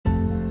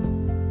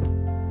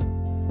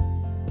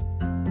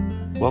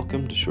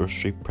Welcome to Shore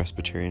Street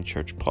Presbyterian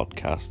Church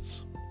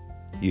podcasts.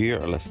 You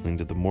are listening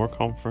to the Moore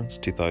Conference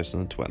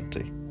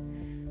 2020,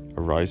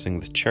 Arousing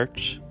the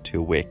Church to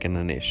Awaken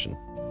a Nation.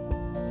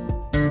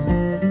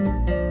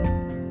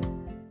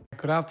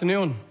 Good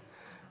afternoon.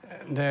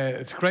 And,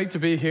 it's great to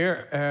be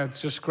here.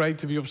 It's just great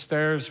to be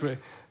upstairs with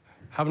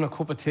having a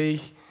cup of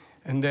tea,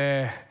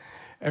 and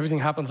everything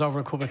happens over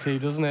a cup of tea,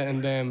 doesn't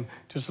it? And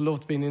just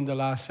loved being in the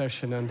last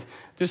session. And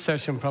this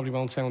session probably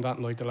won't sound that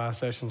like the last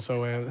session.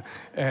 So,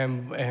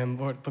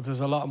 but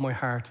there's a lot in my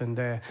heart, and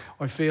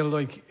I feel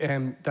like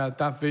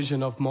that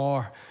vision of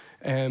more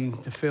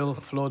to fill,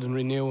 flood, and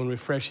renew and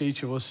refresh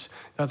each of us.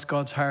 That's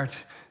God's heart.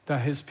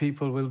 That His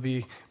people will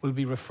be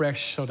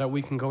refreshed, so that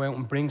we can go out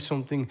and bring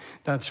something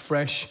that's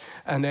fresh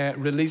and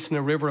releasing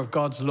a river of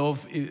God's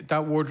love.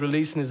 That word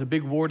 "releasing" is a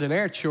big word in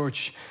our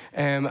church,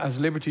 as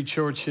Liberty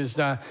Church. Is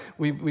that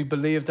we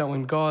believe that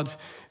when God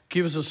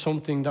gives us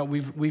something, that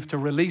we've to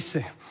release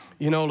it.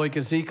 You know, like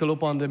Ezekiel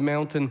up on the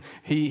mountain,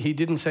 he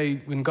didn't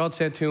say, when God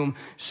said to him,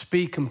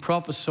 speak and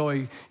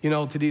prophesy,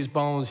 to these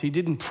bones, he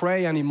didn't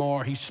pray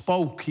anymore. He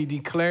spoke, he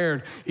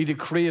declared, he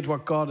decreed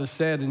what God has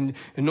said. And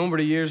a number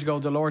of years ago,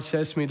 the Lord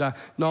says to me that,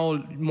 no,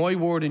 my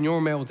word in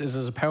your mouth is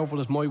as powerful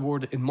as my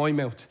word in my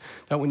mouth.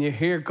 That when you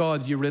hear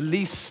God, you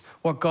release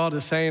what God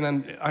is saying.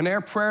 And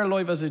our prayer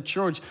life as a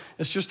church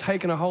is just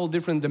taking a whole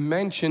different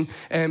dimension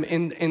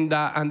in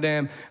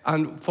that.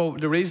 And for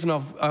the reason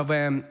of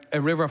a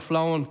river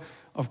flowing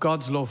of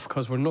God's love,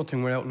 because we're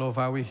nothing without love,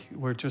 are we?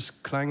 We're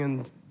just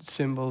clanging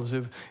cymbals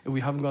if we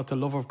haven't got the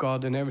love of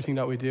God in everything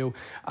that we do.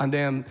 And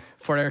then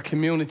for our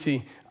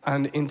community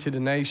and into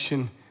the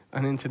nation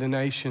and into the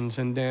nations.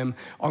 And I'm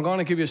going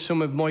to give you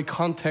some of my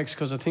context,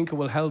 because I think it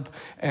will help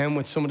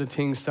with some of the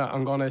things that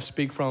I'm going to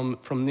speak from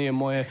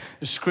Nehemiah.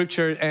 The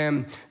scripture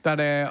that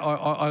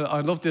I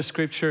love this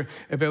scripture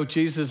about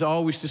Jesus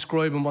always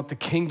describing what the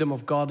kingdom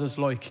of God is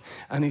like.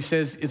 And he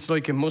says it's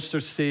like a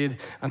mustard seed,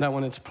 and that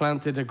when it's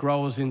planted, it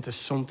grows into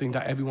something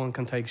that everyone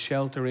can take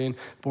shelter in,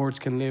 birds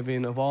can live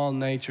in, of all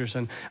natures.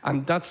 And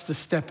that's the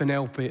stepping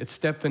out bit. It's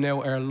stepping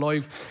out our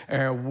life,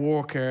 our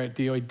work,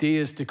 the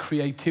ideas, the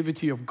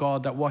creativity of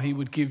God, that what He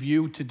would give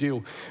you to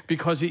do,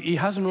 because he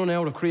hasn't run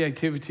out of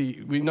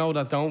creativity. We know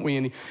that, don't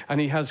we?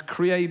 And he has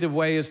creative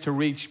ways to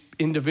reach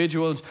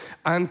individuals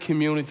and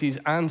communities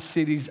and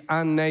cities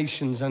and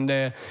nations. And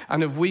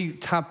if we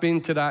tap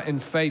into that in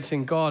faith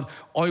in God,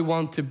 I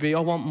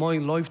want my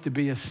life to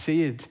be a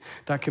seed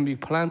that can be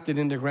planted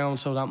in the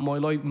ground, so that my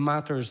life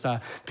matters,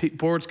 that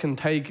birds can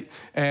take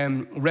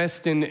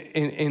rest in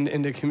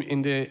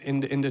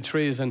the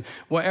trees. And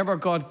whatever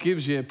God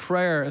gives you, a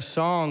prayer, a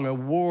song, a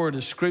word,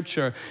 a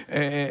scripture,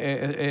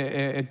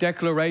 a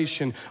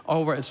declaration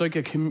over,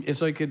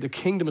 the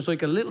kingdom is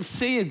like a little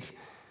seed.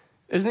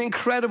 Isn't it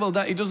incredible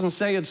that He doesn't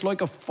say it's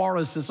like a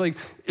forest? It's like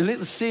a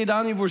little seed,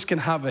 any of us can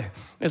have it.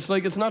 It's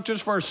like it's not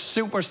just for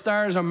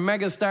superstars or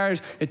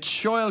megastars. A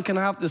child can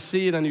have the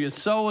seed, and if you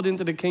sow it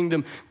into the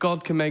kingdom,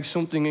 God can make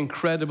something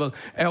incredible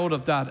out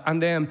of that.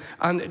 And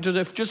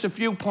there's just a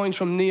few points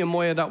from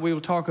Nehemiah that we will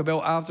talk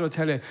about after I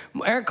tell you.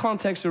 Our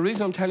context, the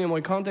reason I'm telling you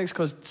my context,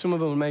 because some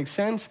of it will make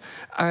sense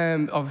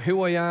of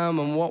who I am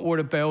and what we're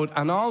about.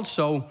 And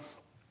also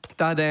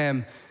that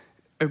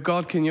if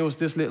God can use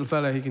this little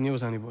fella, He can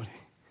use anybody.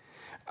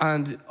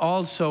 And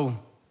also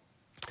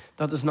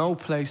that there's no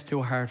place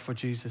too hard for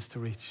Jesus to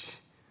reach.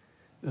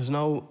 There's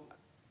no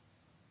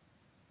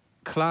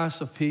class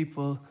of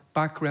people,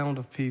 background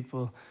of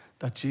people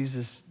that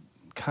Jesus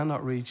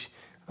cannot reach,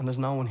 and there's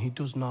no one He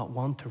does not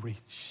want to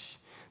reach.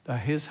 That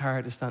His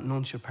heart is that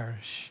none should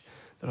perish,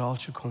 that all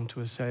should come to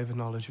a saving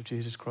knowledge of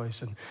Jesus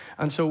Christ.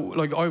 And so,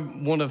 like,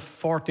 I'm one of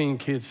 14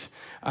 kids,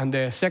 and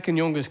the second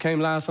youngest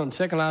came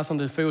second last on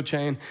the food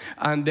chain.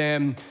 And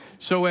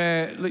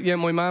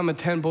my mum had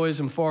 10 boys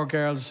and 4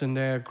 girls,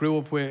 and grew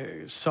up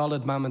with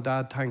solid mum and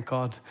dad, thank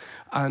God.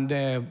 And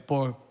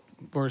but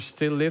we're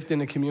still lived in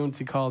a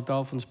community called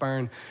Dolphins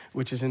Barn,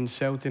 which is in the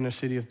south inner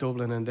city of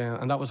Dublin, and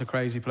that was a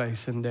crazy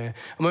place. And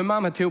my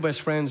mum had 2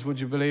 best friends, would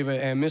you believe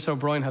it? Miss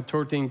O'Brien had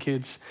 13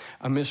 kids,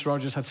 and Miss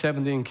Rogers had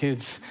 17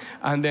 kids.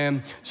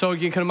 And so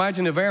you can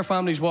imagine, if our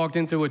families walked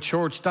into a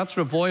church, that's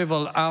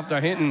revival after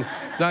hitting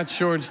that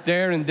church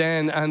there and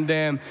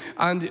then.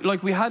 And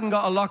like, we hadn't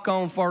got a lot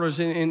going for us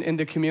in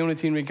the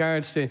community in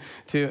regards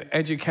to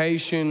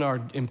education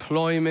or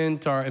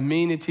employment or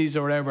amenities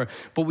or whatever,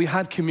 but we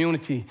had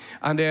community.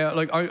 And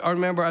I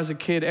remember as a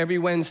kid, every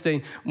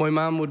Wednesday, my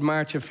mum would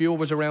march a few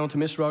of us around to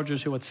Miss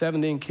Rogers, who had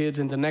 17 kids,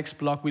 in the next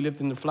block. We lived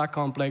in the flat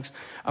complex,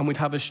 and we'd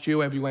have a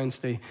stew every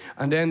Wednesday.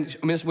 And then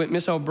with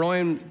Miss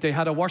O'Brien, they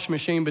had a washing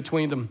machine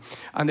between them.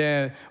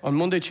 And on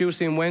Monday,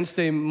 Tuesday, and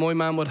Wednesday, my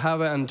mum would have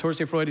it, and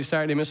Thursday, Friday,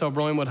 Saturday, Miss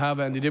O'Brien would have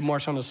it, and they didn't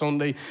wash on a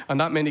Sunday. And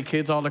that many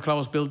kids, all the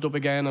clothes built up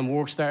again, and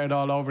work started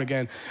all over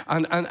again.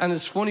 And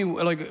it's funny,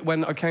 like,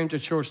 when I came to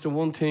church, the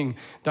one thing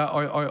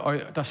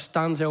that that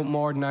stands out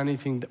more than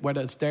anything,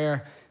 whether it's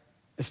there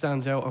it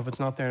stands out, or if it's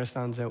not there, it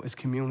stands out. It's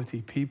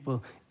community,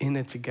 people in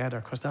it together,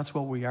 because that's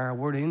what we are.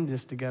 We're in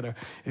this together.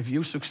 If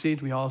you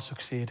succeed, we all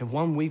succeed. If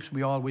one weeps,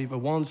 we all weep. If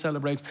one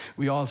celebrates,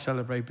 we all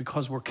celebrate,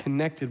 because we're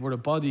connected. We're a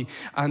body.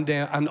 And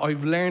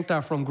I've learned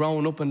that from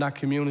growing up in that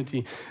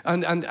community.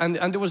 And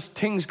there was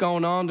things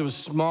going on. There was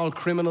small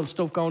criminal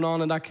stuff going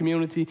on in that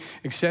community,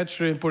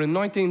 etc. But in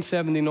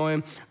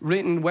 1979,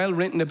 well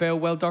written about,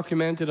 well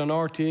documented on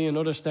RTE and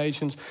other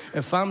stations,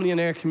 a family in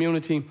our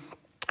community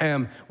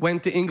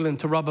went to England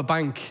to rob a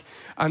bank.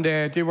 And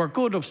they were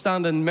good,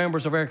 upstanding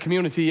members of our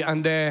community.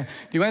 And they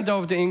went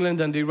over to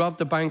England and they robbed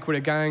the bank with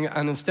a gang.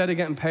 And instead of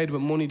getting paid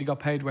with money, they got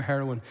paid with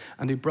heroin.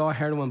 And they brought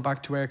heroin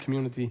back to our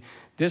community.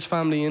 This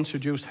family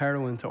introduced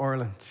heroin to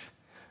Ireland.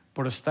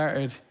 But it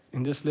started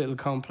in this little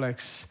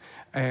complex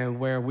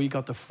where we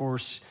got the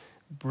first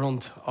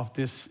brunt of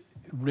this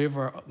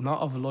river, not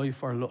of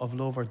life or of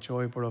love or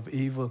joy, but of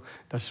evil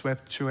that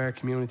swept through our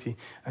community.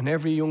 And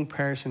every young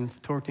person,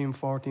 13,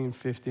 14,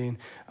 15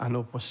 and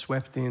up, was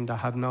swept in that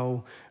had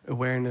no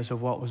awareness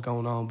of what was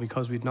going on,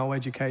 because we had no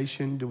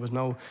education. There was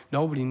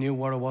nobody knew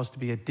what it was to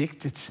be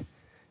addicted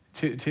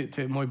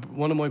to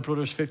one of my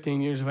brothers,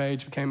 15 years of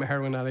age, became a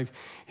heroin addict.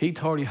 He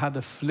thought he had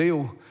the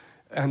flu.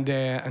 And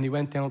he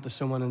went down to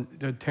someone, and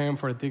the term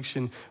for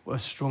addiction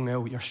was strung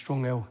out. You're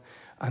strung out.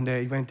 And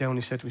he went down and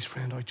he said to his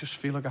friend, I just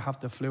feel like I have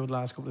the flu the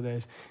last couple of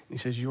days. And he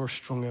says, you're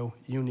strung out.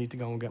 You need to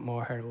go and get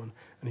more heroin.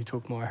 And he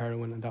took more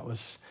heroin, and that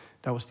was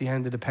the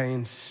end of the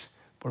pains,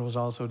 but it was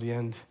also the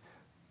end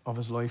of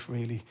his life,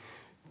 really.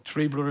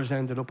 3 brothers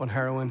ended up on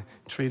heroin.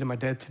 3 of them are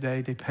dead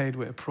today. They paid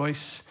with a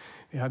price.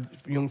 They had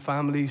young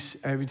families,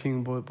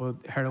 everything, but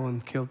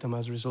heroin killed them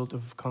as a result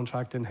of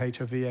contracting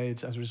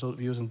HIV/AIDS, as a result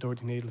of using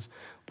dirty needles.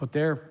 But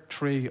they're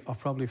 3 of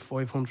probably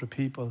 500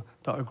 people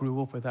that I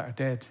grew up with that are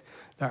dead,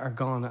 that are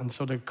gone. And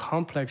so the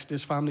complex,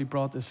 this family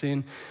brought this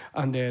in,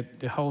 and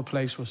the whole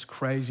place was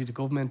crazy. The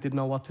government didn't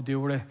know what to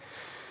do with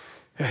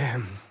it.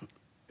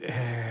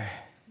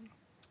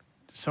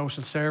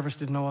 Social service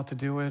didn't know what to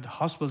do with it.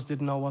 Hospitals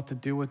didn't know what to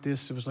do with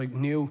this. It was like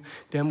new.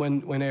 Then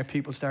when our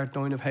people started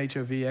dying of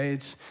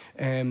HIV/AIDS,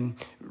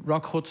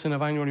 Rock Hudson,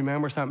 if anyone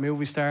remembers that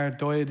movie star,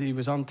 died. He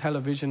was on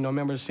television. I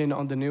remember seeing it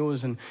on the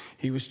news, and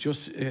he was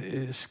just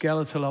a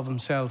skeletal of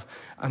himself.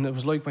 And it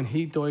was like when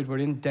he died,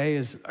 within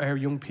days, our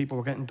young people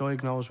were getting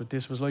diagnosed with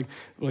this. It was like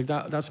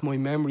that. That's my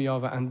memory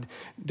of it. And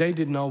they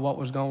didn't know what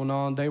was going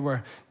on. They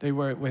were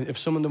if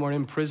some of them were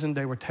in prison,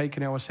 they were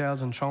taking our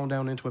cells and thrown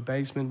down into a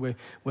basement with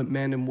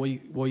men in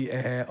white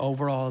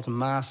overalls and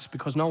masks,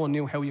 because no one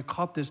knew how you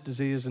caught this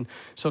disease. And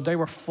so they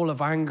were full of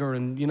anger,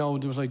 and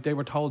there was like they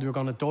were told you were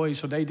going to die,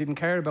 so they didn't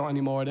care about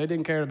anymore. They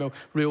didn't care about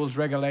rules,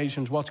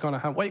 regulations, what's going to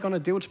happen. What are you going to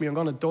do to me? I'm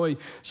going to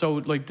die. So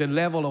like the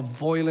level of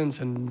violence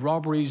and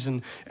robberies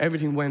and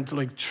everything went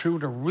like through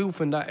the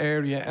roof in that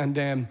area. And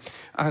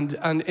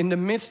in the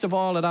midst of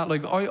all of that,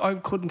 like I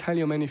couldn't tell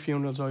you how many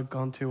funerals I've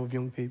gone to of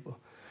young people,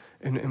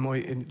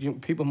 in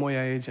young people my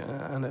age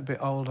and a bit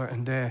older,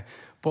 and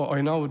but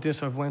I know with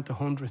this, I've went to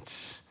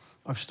hundreds.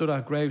 I've stood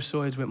at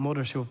gravesides with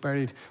mothers who have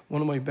buried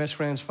one of my best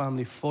friend's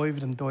family. 5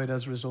 of them died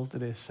as a result of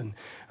this. And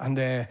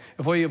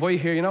if I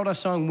hear, that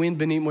song, Wind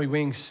Beneath My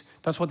Wings,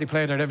 that's what they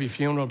played at every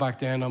funeral back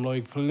then. I'm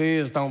like,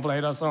 please don't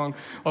play that song.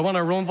 I want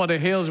to run for the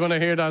hills when I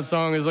hear that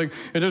song. It's like,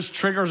 it just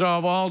triggers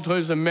off all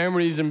types of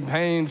memories and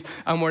pains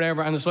and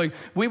whatever. And it's like,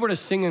 we were a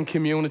singing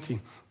community.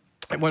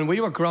 When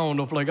we were growing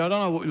up, like, I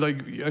don't know,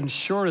 like, I'm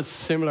sure it's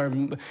similar.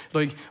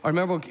 Like, I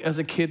remember as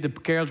a kid, the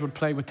girls would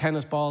play with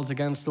tennis balls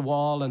against the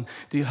wall, and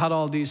they had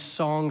all these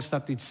songs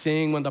that they'd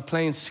sing. When they're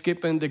playing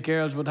skipping, the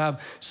girls would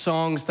have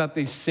songs that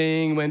they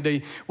sing. When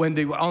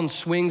they were on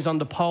swings on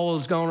the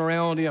poles going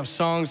around, they have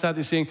songs that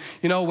they sing.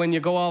 When you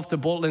go off to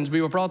Butlins, we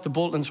were brought to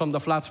Butlins from the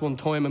flats one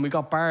time, and we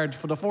got barred.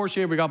 For the first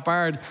year, we got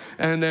barred,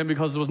 and then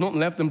because there was nothing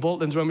left in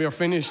Butlins when we were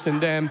finished.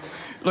 And then,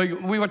 like,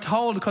 we were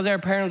told, because our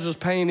parents was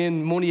paying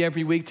in money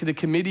every week to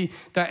the committee,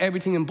 that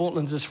everything in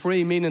Butlins is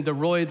free, meaning the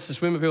rides, the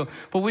swimming pool.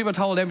 But we were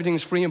told everything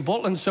is free in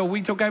Butlins, so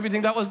we took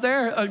everything that was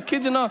there.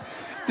 Kids,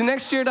 the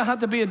next year there had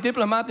to be a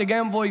diplomatic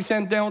envoy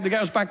sent down to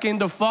get us back in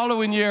the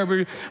following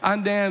year.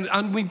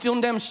 And we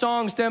done them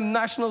songs, them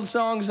national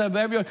songs.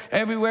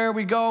 Everywhere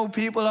we go,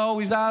 people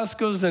always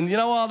ask us, and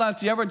all that.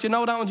 Do you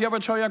know that one? Do you ever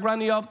throw your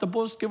granny off the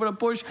bus, give her a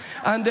push?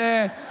 And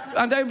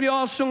they'd be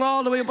all sung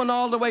all the way up and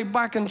all the way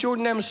back. And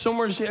during them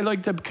summers,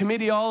 like the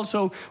committee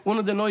also, one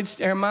of the nights,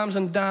 our mums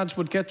and dads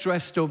would get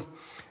dressed up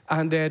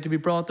and to be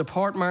brought to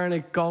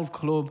Portmarnock Golf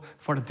Club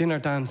for the dinner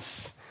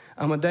dance.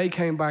 And when they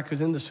came back, it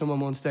was in the summer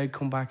months, they'd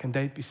come back and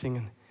they'd be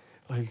singing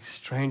like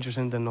Strangers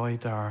in the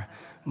Night or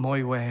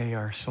My Way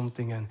or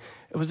something. And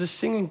it was a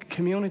singing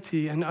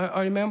community. And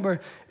I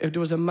remember if there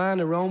was a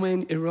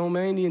Romanian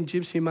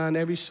gypsy man,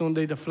 every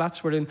Sunday the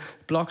flats were in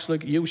blocks,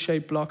 like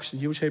U-shaped blocks,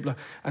 and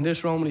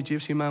this Romani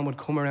gypsy man would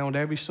come around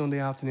every Sunday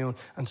afternoon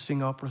and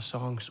sing opera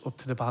songs up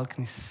to the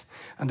balconies.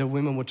 And the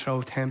women would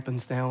throw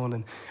tenpence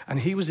down. And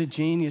he was a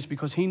genius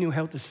because he knew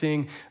how to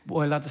sing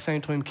while at the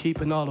same time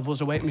keeping all of us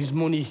away from his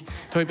money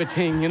type of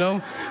thing,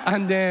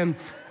 And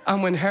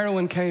when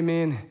heroin came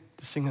in,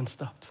 the singing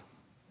stopped.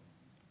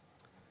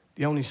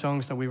 The only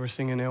songs that we were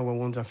singing now were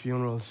ones at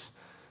funerals.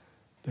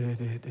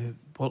 The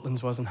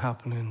butlins wasn't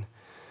happening.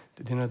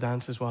 The dinner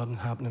dances wasn't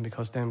happening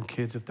because them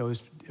kids of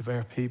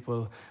our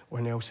people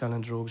were now selling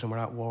drugs and were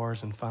at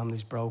wars and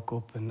families broke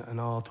up and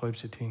all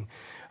types of things.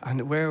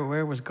 And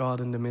where was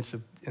God in the midst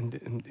of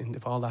in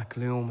all that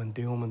gloom and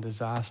doom and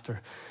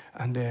disaster?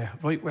 And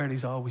right where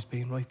he's always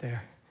been, right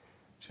there.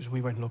 Just we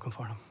weren't looking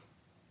for him.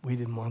 We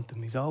didn't want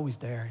him. He's always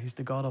there. He's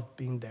the God of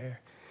being there.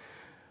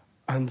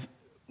 And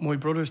my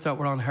brothers that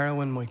were on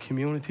heroin, my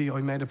community,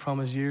 I made a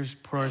promise years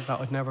prior that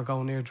I'd never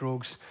go near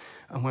drugs.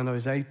 And when I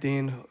was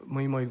 18,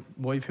 my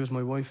wife, who's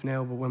my wife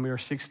now, but when we were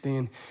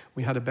 16,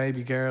 we had a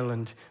baby girl.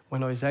 And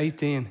when I was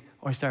 18,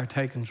 I started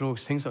taking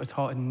drugs, things that I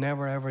thought I'd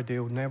never, ever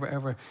do, never,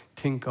 ever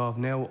think of.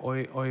 Now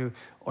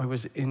I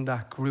was in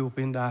that group,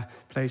 in that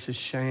place of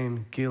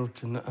shame,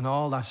 guilt, and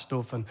all that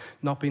stuff, and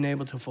not being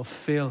able to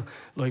fulfill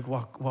like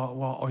what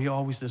I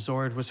always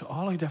desired.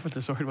 All I ever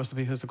desired was to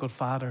be as a good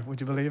father. Would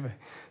you believe it?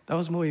 That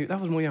was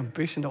my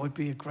ambition, that I'd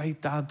be a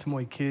great dad to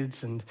my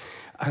kids,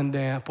 but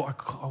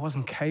I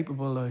wasn't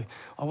capable.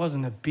 I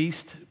wasn't a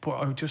beast, but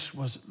I just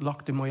was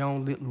locked in my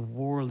own little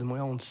world, in my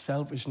own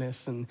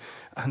selfishness, and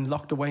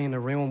locked away in a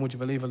room. Would you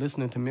believe it?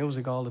 Listening to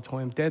music all the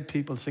time, dead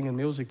people singing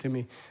music to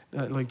me,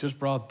 like just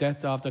brought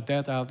death after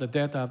death after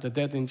death after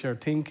death into your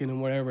thinking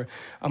and whatever.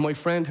 And my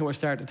friend who I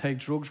started to take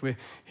drugs with,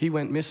 he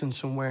went missing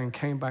somewhere and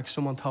came back.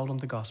 Someone told him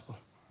the gospel,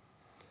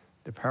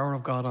 the power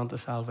of God unto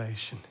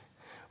salvation.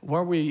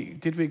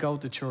 Did we go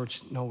to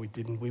church? No, we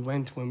didn't. We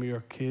went when we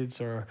were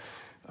kids, or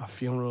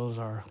funerals,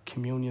 or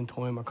communion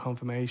time, or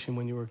confirmation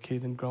when you were a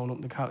kid and growing up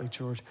in the Catholic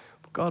Church.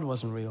 But God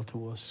wasn't real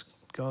to us.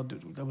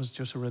 God, that was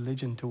just a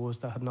religion to us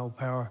that had no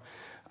power.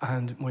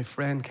 And my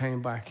friend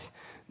came back,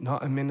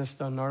 not a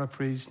minister, not a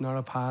priest, not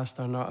a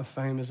pastor, not a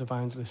famous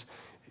evangelist.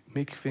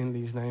 Mick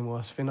Finley, his name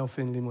was. Finno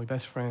Finley, my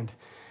best friend,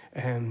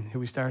 who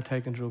we started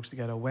taking drugs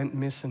together, went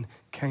missing,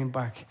 came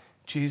back.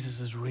 Jesus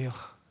is real.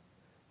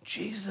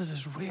 Jesus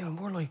is real. And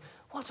we're like,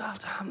 what's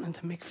after happening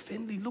to Mick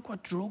Finley? Look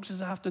what drugs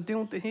is after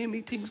doing to him. He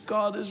thinks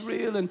God is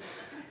real.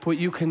 But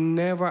you can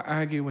never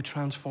argue with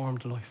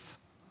transformed life.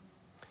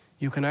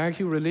 You can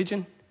argue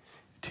religion,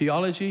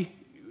 theology.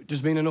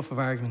 There's been enough of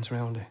arguments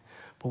around it.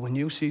 But when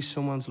you see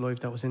someone's life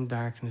that was in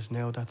darkness,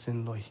 now that's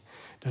in light,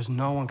 there's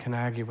no one can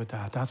argue with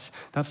that. That's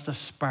the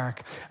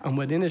spark. And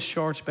within a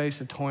short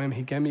space of time,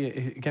 he gave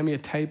me a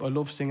tape. I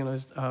love singing.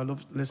 I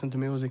love listening to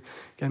music.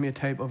 He gave me a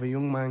tape of a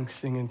young man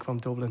singing from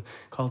Dublin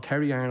called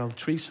Terry Arnold.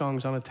 3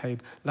 songs on a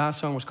tape. Last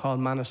song was called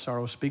Man of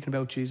Sorrow, speaking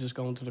about Jesus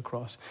going to the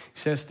cross. He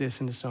says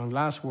this in the song.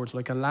 Last words,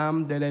 like a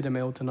lamb they led him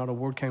out, and not a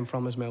word came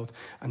from his mouth,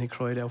 and he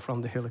cried out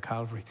from the hill of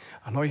Calvary.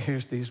 And I hear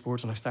these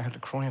words, and I started to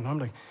cry, and I'm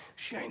like,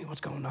 Shane,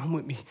 what's going on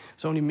with me?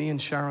 It's only me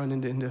and Sharon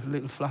in the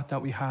little flat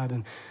that we had,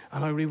 and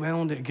I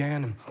rewound it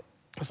again, and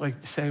it's like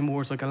the same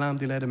words, like a lamb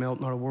they led him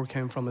out, not a word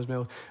came from his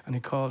mouth, and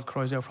he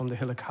cries out from the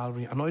hill of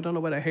Calvary. And I don't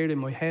know whether I heard it in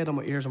my head or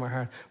my ears or my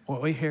heart,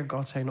 but I hear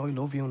God saying, I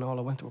love you and all,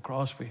 I went to a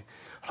cross for you.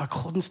 And I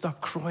couldn't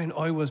stop crying.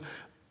 I was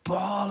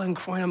bawling,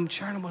 crying.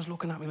 Sharon was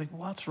looking at me like,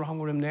 what's wrong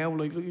with him now?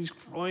 Like he's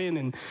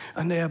crying,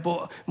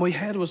 but my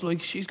head was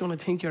like, she's going to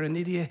think you're an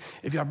idiot.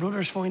 If your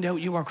brothers find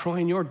out you are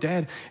crying, you're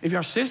dead. If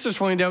your sisters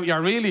find out,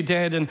 you're really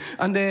dead. And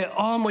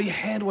all my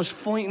head was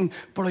fighting,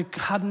 but I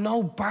had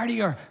no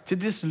barrier to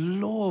this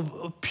love,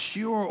 of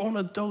pure,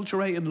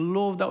 unadulterated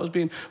love that was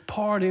being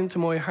poured into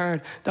my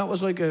heart. That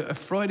was like a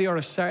Friday or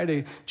a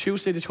Saturday,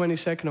 Tuesday the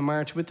 22nd of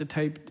March, with the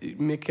tape.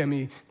 Mick gave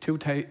me two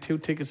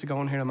tickets to go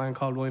and hear a man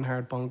called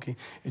Reinhard Bonnke,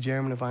 a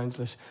German evangelist.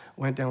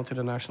 Went down to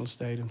the National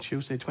Stadium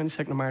Tuesday,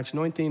 22nd of March,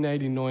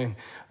 1989,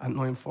 at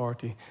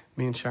 9:40.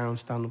 Me and Sharon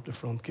stand up the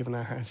front, giving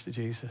our hearts to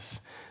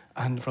Jesus.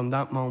 And from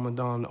that moment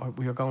on,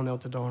 we were going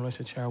out the door, and I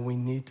said, Sharon, we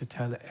need to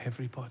tell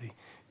everybody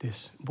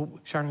this. But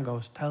Sharon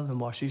goes, tell them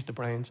what? She's the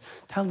brains.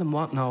 Tell them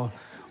what now?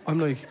 I'm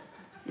like,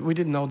 we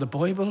didn't know the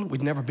Bible.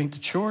 We'd never been to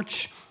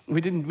church.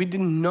 We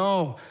didn't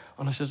know.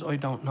 And I says, I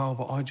don't know,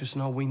 but I just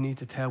know we need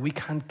to tell. We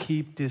can't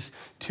keep this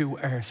to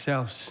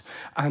ourselves.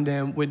 And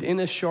then within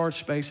a short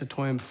space of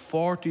time,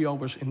 40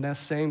 of us in that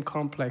same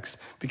complex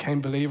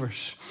became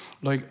believers.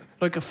 Like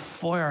a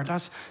fire.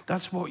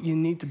 That's what you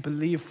need to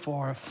believe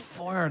for. A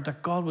fire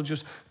that God will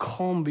just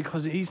come,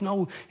 because He's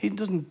not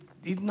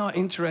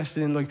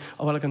interested in like,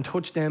 oh, well, I can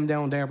touch them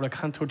down there, but I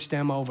can't touch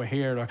them over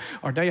here.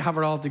 Or they have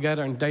it all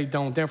together and they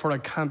don't. Therefore, I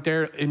can't.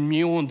 They're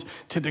immune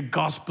to the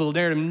gospel.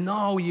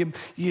 No,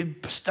 you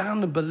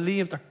stand and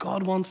believe that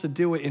God wants to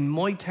do it in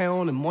my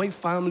town, in my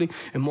family,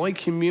 in my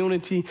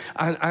community.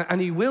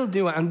 And He will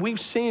do it. And we've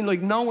seen,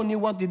 like, no one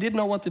knew they didn't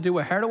know what to do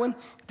with heroin.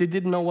 They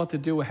didn't know what to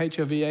do with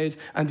HIV/AIDS.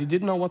 And they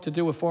didn't know what to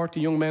do with 40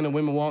 young men and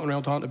women walking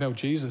around talking about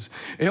Jesus.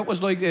 It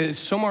was like a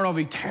summer of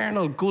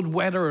eternal good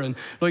weather, and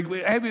like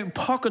every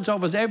pockets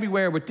of us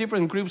everywhere with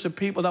different groups of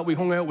people that we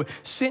hung out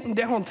with, sitting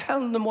down,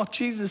 telling them what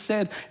Jesus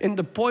said in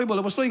the Bible.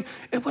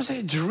 It was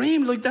a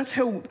dream. Like, that's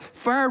how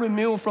far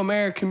removed from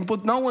air can,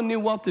 but no one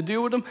knew what to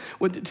do with them,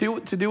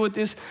 to do with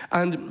this.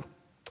 And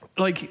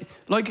like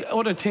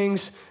other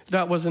things,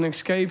 that was an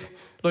escape.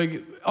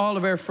 Like all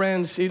of our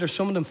friends, either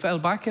some of them fell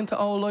back into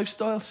old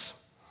lifestyles.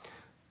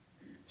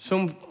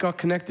 Some got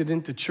connected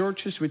into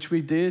churches, which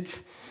we did,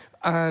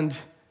 and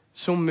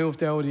some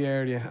moved out of the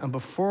area. And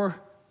before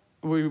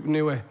we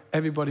knew it,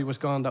 everybody was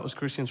gone that was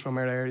Christians from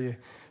our area,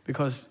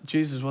 because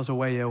Jesus was a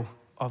way out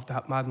of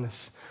that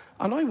madness.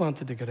 And I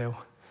wanted to get out.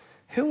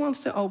 Who wants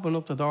to open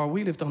up the door?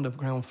 We lived on the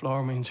ground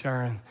floor, me and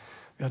Sharon.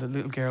 We had a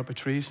little girl,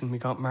 Patrice, and we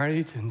got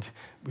married, and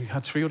we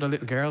had 3 other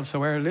little girls.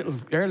 So our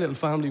little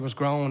family was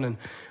growing,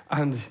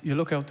 and you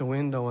look out the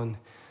window, and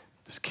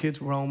there's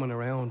kids roaming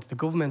around. The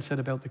government said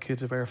about the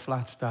kids of our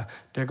flats that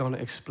they're going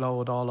to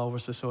explode all over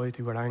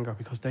society with anger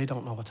because they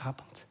don't know what's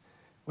happened.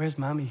 Where's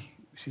Mammy?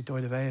 She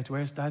died of AIDS.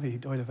 Where's Daddy? He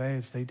died of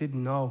AIDS. They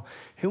didn't know.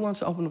 Who wants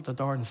to open up the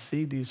door and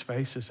see these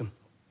faces? And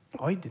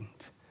I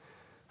didn't.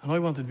 And I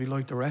wanted to be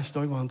like the rest.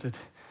 I wanted,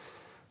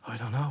 I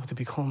don't know, to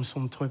become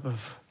some type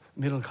of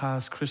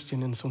middle-class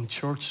Christian in some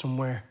church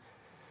somewhere.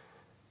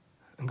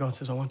 And God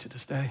says, I want you to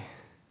stay.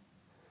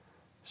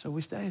 So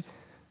we stayed.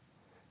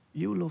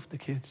 You love the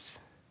kids.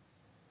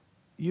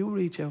 You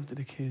reach out to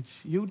the kids.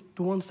 You,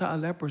 the ones that are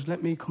lepers,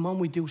 let me, come on,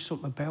 we do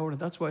something about it.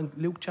 That's why in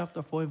Luke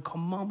chapter 5,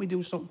 come on, we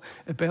do something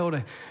about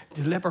it.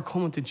 The leper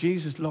coming to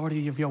Jesus, Lord,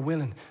 if you're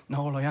willing.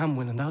 No, I am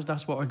willing.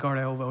 That's what I got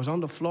out of it. I was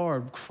on the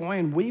floor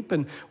crying,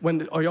 weeping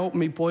when I opened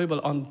my Bible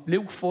on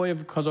Luke 5,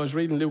 because I was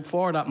reading Luke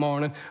 4 that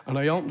morning, and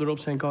I opened it up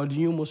saying, God,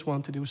 you must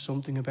want to do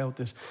something about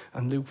this.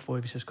 And Luke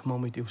 5, he says, come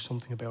on, we do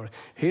something about it.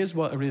 Here's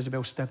what it is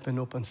about stepping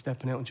up and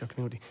stepping out into your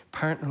community.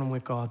 Partnering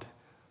with God.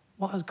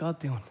 What is God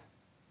doing?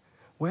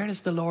 Where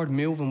is the Lord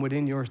moving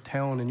within your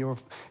town and your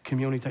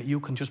community that you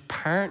can just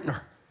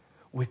partner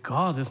with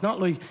God? It's not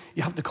like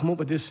you have to come up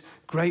with this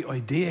great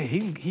idea.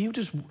 He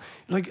just,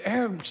 like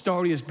our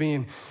story has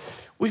been,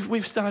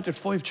 we've started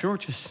 5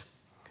 churches.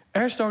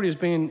 Our story has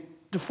been,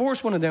 the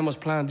first one of them was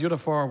planned. The other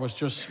 4 was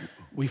just,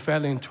 we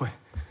fell into it.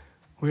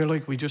 We were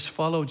like, we just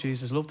follow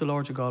Jesus. Love the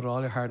Lord your God with all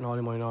your heart and all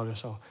your mind and all your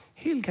soul.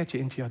 He'll get you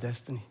into your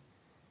destiny.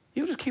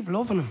 You just keep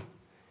loving him.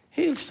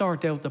 He'll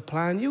sort out the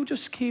plan. You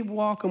just keep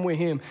walking with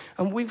him.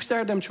 And we've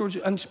started them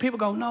churches, and people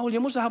go, no,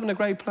 you must have having a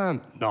great plan.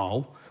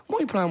 No.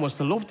 My plan was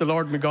to love the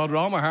Lord my God with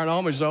all my heart and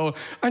all my soul,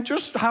 and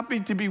just happy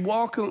to be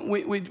walking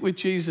with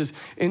Jesus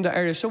in the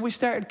area. So we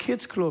started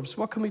kids clubs.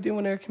 What can we do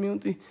in our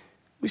community?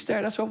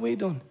 That's what we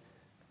done.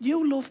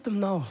 You love them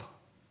now.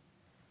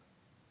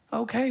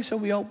 Okay, so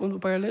we opened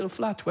up our little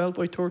flat, 12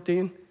 by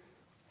 13.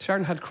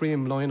 Sharon had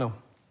cream lino.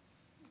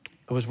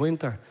 It was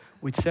winter.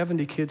 We had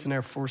 70 kids in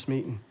our first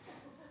meeting.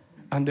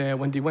 And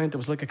when they went, it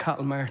was like a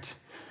cattle mart.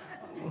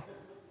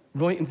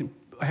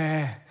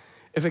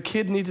 If a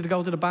kid needed to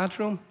go to the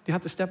bathroom, they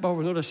had to step over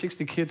another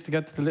 60 kids to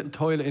get to the little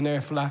toilet in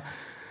our flat.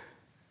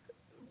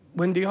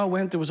 When they all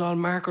went, there was all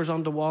markers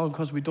on the wall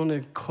because we'd done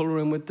a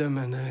colouring with them.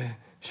 And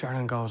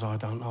Sharon goes, oh, I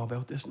don't know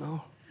about this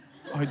now.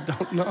 I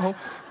don't know.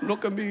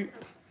 Look at me.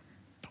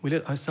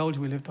 I told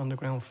you we lived on the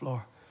ground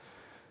floor.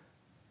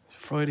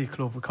 Friday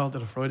Club, we called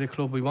it a Friday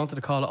Club. We wanted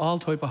to call it all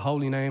type of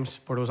holy names,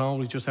 but it was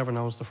always just ever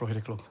known as the Friday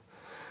Club.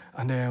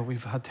 And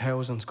we've had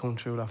thousands come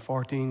through that.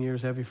 14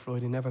 years every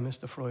Friday, never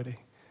missed a Friday.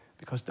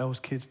 Because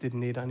those kids didn't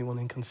need anyone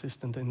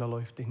inconsistent in their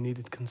life. They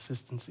needed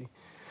consistency.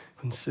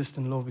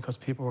 Consistent love, because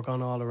people were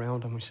gone all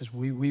around them. We says,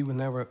 we will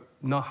never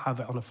not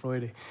have it on a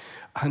Friday.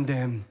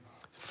 And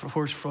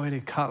first Friday,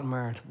 cattle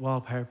mart,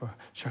 wallpaper.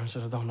 Sharon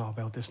said, I don't know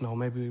about this now.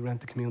 Maybe we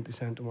rent the community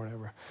centre or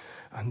whatever.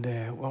 And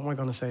what am I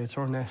going to say? It's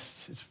our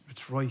nest.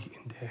 It's right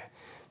in there.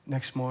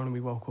 Next morning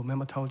we woke up.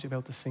 Remember I told you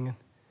about the singing?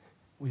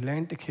 We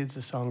learned the kids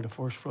a song the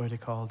first Friday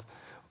called,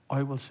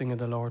 I will sing of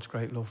the Lord's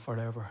great love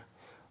forever.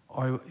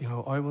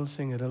 I will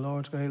sing of the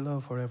Lord's great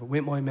love forever.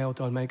 With my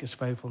mouth I'll make his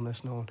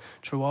faithfulness known.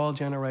 Through all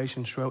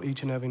generations, throughout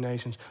each and every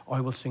nation,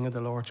 I will sing of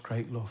the Lord's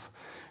great love.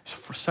 So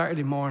for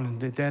Saturday morning,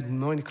 the dead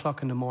 9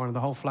 o'clock in the morning, the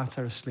whole flats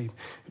are asleep.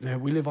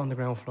 We live on the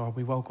ground floor.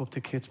 We woke up to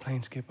kids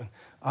playing skipping.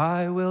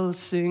 I will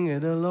sing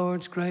of the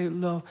Lord's great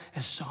love.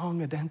 A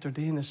song had entered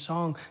in, a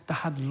song that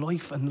had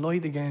life and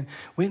light again.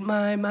 With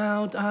my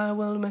mouth I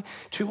will make,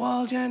 through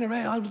all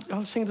generations,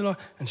 I'll sing the Lord.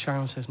 And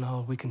Sharon says,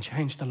 no, we can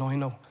change the line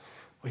now.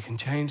 We can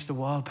change the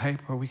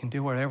wallpaper, we can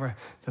do whatever.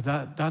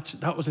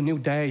 That was a new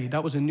day.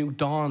 That was a new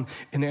dawn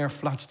in our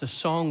flats. The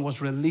song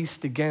was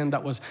released again.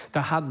 That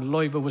had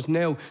life. It was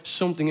now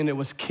something, and it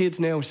was kids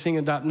now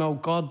singing that, no,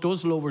 God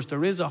does love us.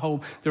 There is a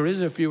hope. There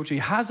is a future.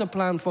 He has a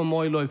plan for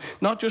my life.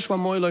 Not just for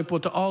my life,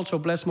 but to also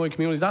bless my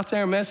community. That's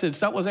our message.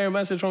 That was our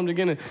message from the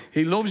beginning.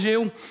 He loves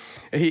you.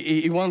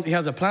 He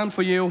has a plan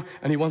for you,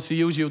 and he wants to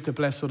use you to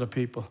bless other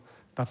people.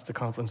 That's the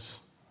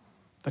conference.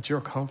 That's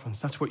your conference.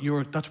 That's what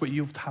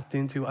you've tapped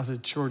into as a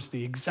church,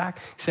 the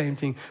exact same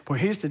thing. But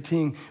here's the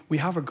thing. We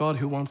have a God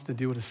who wants to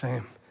do the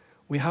same.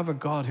 We have a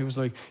God who's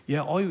like,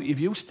 if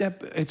you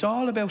step, it's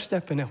all about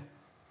stepping out.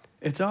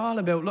 It's all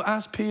about, look,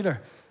 ask Peter,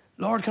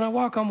 Lord, can I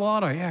walk on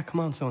water? Yeah,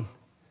 come on, son.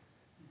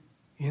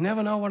 You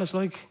never know what it's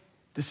like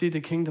to see the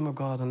kingdom of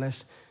God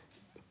unless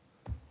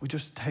we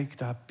just take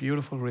that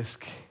beautiful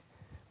risk,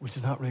 which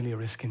is not really a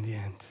risk in the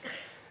end.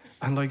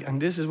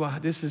 And this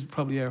is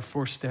probably our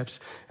first steps,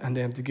 and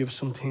to give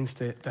some things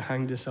to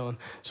hang this on.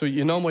 So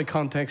you know my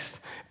context,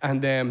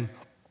 and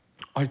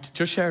I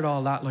just shared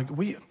all that.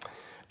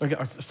 Like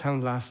I was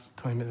telling last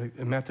time,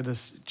 a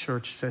Methodist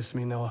church says to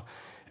me, Noah,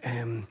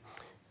 can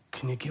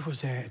you give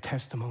us a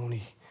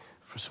testimony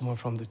for someone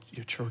from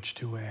your church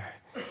to...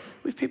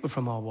 we've people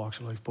from all walks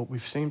of life, but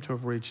we've seemed to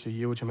have reached a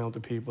huge amount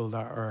of people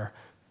that are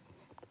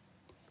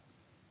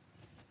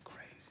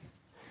crazy.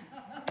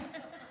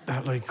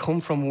 That like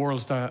come from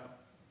worlds that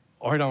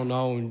I don't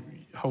know,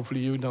 and hopefully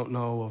you don't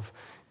know, of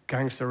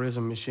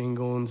gangsterism, machine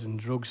guns and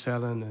drug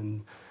selling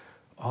and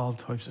all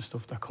types of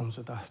stuff that comes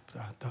with that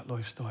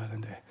lifestyle.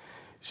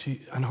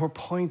 And her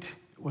point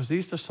was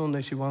Easter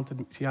Sunday,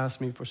 she asked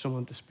me for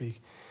someone to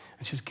speak.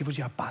 And she said, give us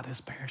your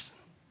baddest person.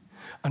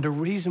 And the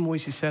reason why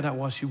she said that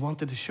was she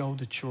wanted to show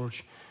the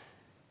church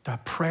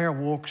that prayer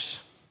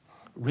works,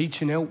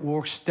 reaching out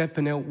works,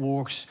 stepping out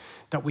works,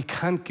 that we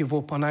can't give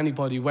up on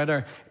anybody,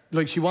 whether,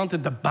 like she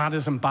wanted the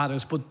baddest and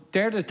baddest, but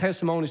they're the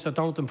testimonies that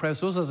don't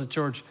impress us as a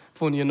church,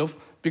 funny enough,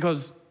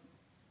 because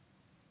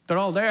they're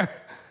all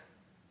there.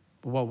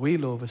 But what we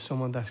love is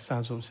someone that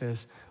stands up and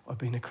says, I've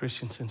been a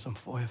Christian since I'm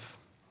 5.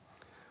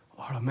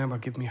 Or I remember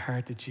giving my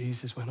heart to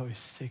Jesus when I was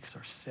 6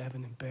 or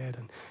 7 in bed,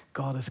 and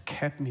God has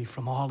kept me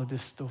from all of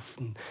this stuff.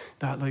 And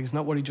that, like, it's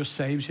not what he just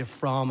saves you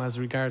from as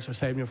regards to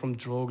saving you from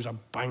drugs or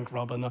bank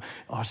robbing,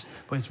 but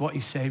it's what he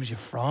saves you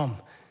from.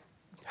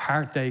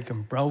 Heartache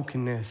and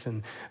brokenness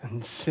and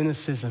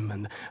cynicism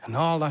and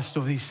all that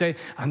stuff. He said,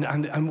 and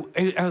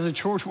as a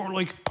church, we're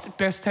like, the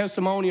best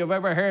testimony I've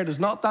ever heard is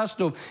not that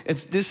stuff,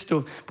 it's this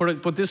stuff.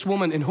 But this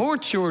woman in her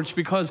church,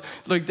 because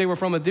like they were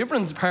from a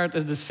different part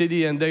of the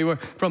city and they were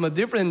from a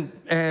different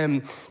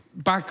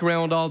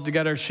background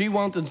altogether, she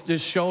wanted to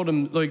show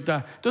them like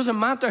that. Doesn't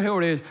matter who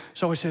it is.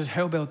 So I says,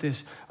 how about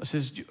this? I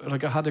says,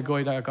 like I had a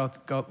guy that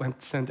I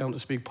went sent down to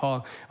speak,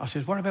 Paul. I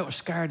says, what about a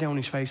scar down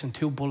his face and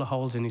 2 bullet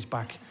holes in his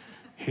back?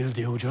 He'll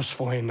do just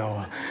fine,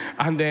 Noah.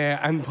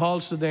 And Paul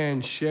stood there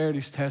and shared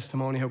his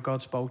testimony, how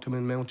God spoke to him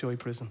in Mountjoy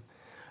prison.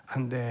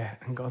 And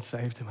God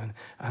saved him.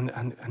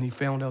 And he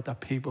found out that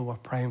people were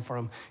praying for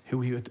him, who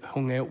he had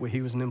hung out with.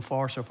 He was an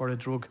enforcer for a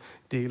drug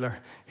dealer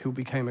who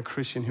became a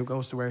Christian, who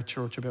goes to our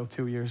church about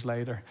 2 years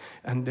later.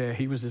 And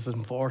he was his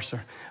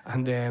enforcer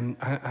and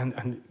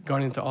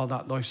got into all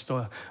that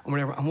lifestyle and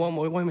whatever. And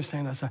why am I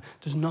saying that?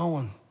 There's no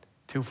one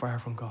too far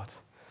from God.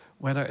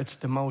 Whether it's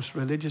the most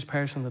religious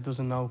person that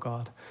doesn't know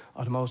God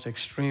or the most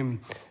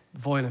extreme,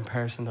 violent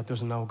person that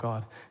doesn't know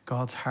God,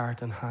 God's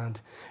heart and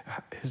hand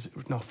is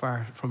not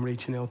far from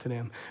reaching out to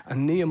them.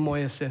 And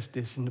Nehemiah says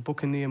this, in the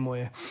book of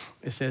Nehemiah,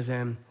 it says,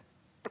 in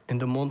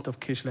the month of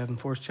Kislev,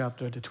 first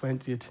chapter, the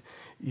 20th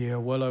year,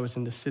 while I was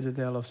in the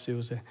citadel of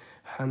Susa,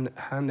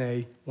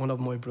 Hanai, one of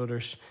my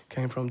brothers,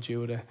 came from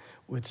Judah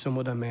with some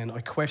other men.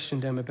 I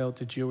questioned them about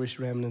the Jewish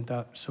remnant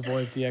that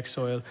survived the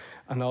exile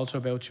and also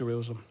about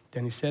Jerusalem.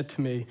 Then he said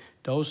to me,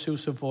 those who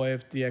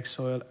survived the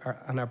exile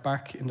and are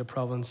back in the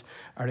province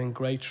are in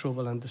great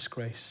trouble and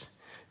disgrace.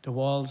 The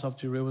walls of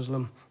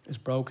Jerusalem is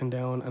broken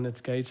down and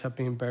its gates have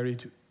been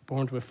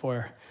burnt with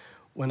fire.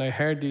 When I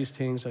heard these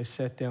things, I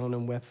sat down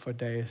and wept for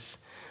days.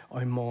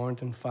 I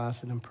mourned and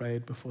fasted and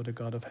prayed before the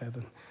God of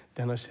heaven.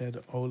 Then I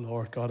said, O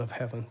Lord, God of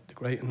heaven, the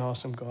great and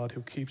awesome God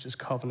who keeps his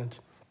covenant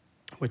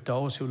with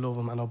those who love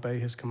him and obey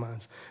his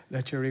commands,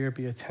 let your ear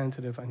be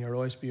attentive and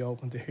your eyes be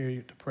open to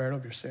hear the prayer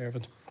of your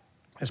servant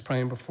is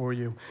praying before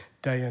you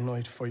day and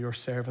night for your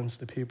servants,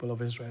 the people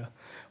of Israel.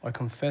 I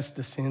confess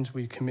the sins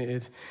we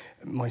committed,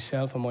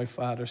 myself and my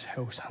father's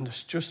house. And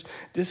it's just,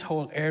 this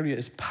whole area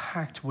is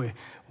packed with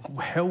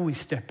how we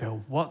step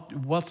out.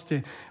 What's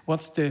the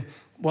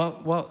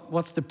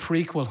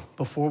prequel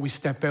before we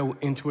step out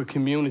into a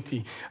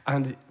community?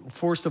 And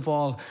first of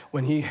all,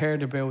 when he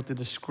heard about the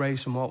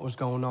disgrace and what was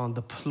going on,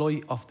 the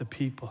plight of the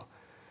people,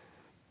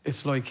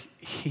 it's like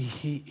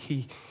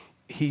he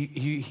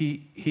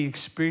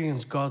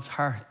experienced God's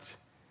heart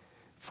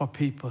for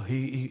people.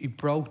 He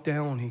broke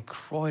down, he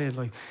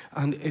cried,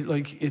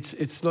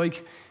 it's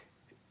like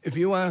if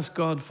you ask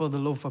God for the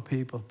love for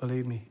people,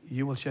 believe me,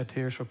 you will shed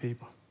tears for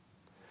people.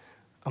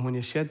 And when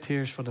you shed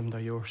tears for them, they're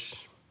yours.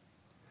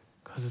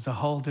 Because it's a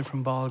whole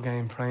different ball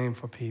game praying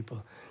for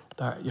people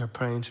that you're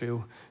praying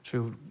through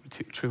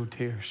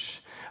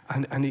tears.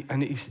 And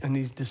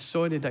he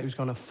decided that he was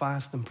going to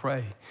fast and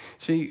pray.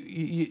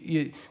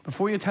 See,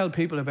 before you talk to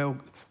people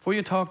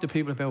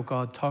about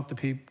God, talk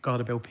to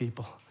God about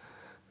people.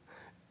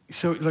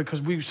 So,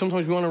 because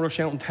sometimes we want to rush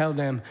out and tell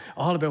them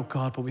all about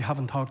God, but we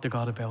haven't talked to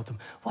God about them.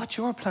 What's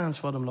your plans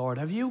for them, Lord?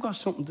 Have you got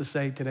something to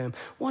say to them?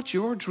 What's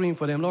your dream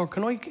for them, Lord?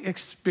 Can I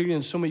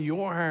experience some of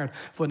your heart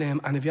for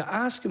them? And if you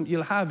ask him,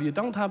 you'll have. You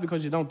don't have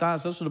because you don't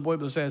ask. That's what the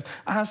Bible says.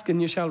 Ask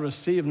and you shall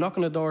receive. Knock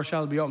on the door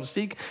shall be open.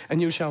 Seek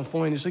and you shall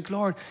find. It's like,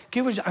 Lord,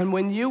 give us. And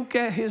when you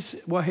get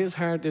what his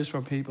heart is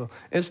for people,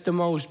 it's the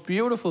most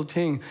beautiful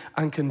thing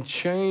and can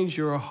change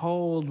your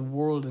whole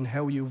world and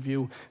how you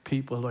view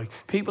people. Like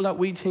people that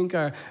we think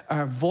are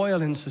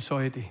vile in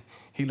society,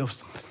 he loves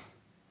them.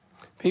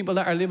 People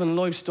that are living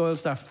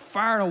lifestyles that are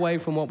far away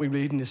from what we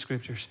read in the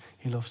scriptures,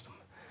 he loves them.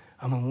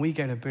 And when we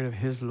get a bit of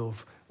his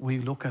love, we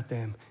look at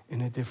them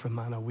in a different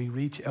manner. We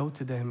reach out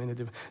to them in a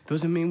different...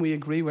 Doesn't mean we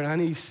agree with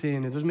any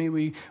sin. It doesn't mean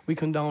we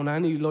condone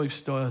any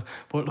lifestyle.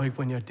 But like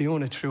when you're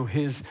doing it through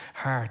his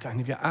heart, and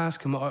if you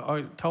ask him,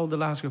 I told the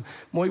last group,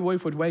 my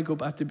wife would wake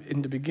up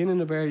in the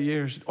beginning of our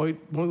years, my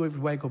wife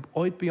would wake up,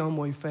 I'd be on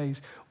my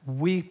face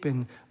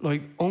weeping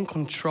like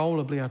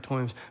uncontrollably at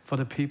times for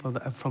the people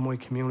from my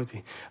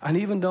community. And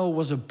even though it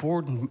was a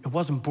burden, it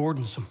wasn't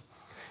burdensome.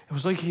 It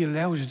was like he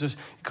allows you to,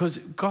 because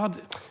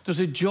God, there's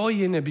a joy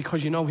in it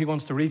because you know he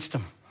wants to reach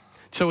them.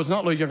 So it's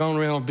not like you're going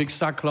around with big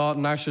sackcloth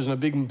and ashes and a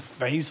big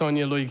face on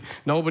you like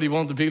nobody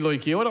wants to be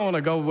like you. I don't want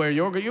to go where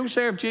you're going. You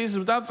serve Jesus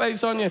with that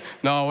face on you?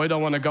 No, I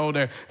don't want to go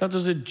there. That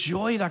there's a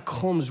joy that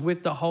comes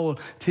with the whole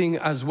thing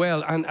as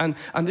well. And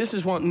this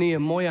is what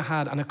Nehemiah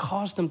had, and it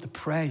caused him to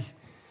pray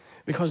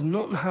because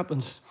nothing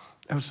happens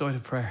outside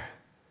of prayer.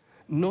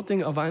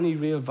 Nothing of any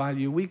real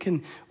value. We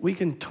can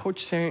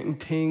touch certain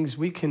things.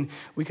 We can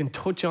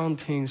touch on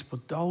things,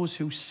 but those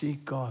who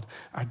seek God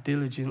are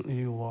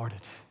diligently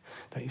rewarded.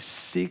 That you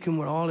seek him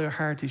with all your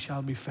heart, he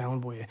shall be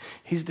found by you.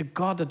 He's the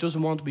God that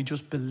doesn't want to be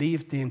just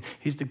believed in.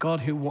 He's the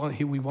God who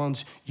he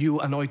wants you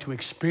and I to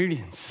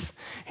experience.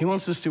 He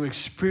wants us to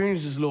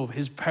experience his love,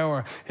 his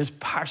power, his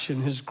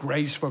passion, his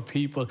grace for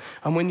people.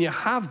 And when you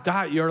have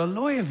that, you're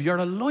alive, you're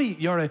a light,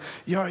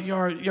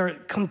 you're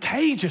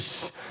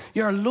contagious.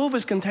 Your love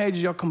is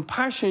contagious, your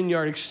compassion,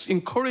 your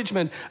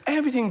encouragement,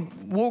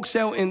 everything works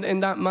out in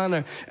that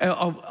manner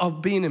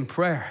of being in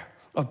prayer.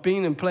 Of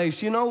being in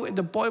place. You know,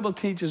 the Bible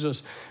teaches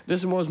us,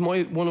 this was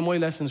one of my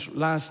lessons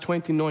last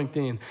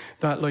 2019,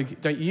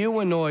 that you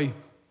and I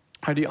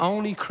are the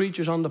only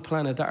creatures on the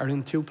planet that are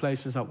in two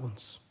places at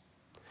once.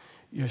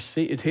 You're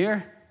seated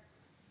here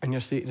and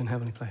you're seated in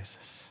heavenly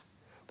places.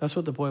 That's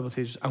what the Bible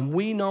teaches. And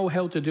we know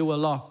how to do a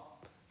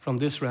lot from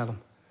this realm.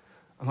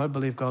 And I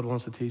believe God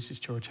wants to teach his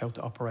church how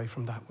to operate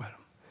from that realm.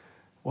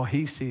 What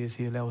he sees,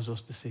 he allows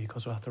us to see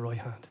because we're at the right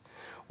hand.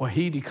 What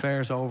he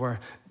declares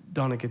over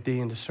Donaghadee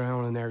and the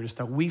surrounding areas,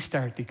 that we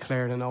start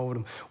declaring over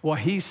them. What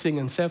he's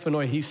singing, Seth and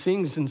I, he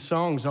sings in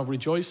songs of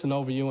rejoicing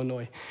over you and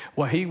I.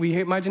 We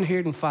imagine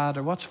hearing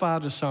Father. What's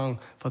Father's song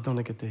for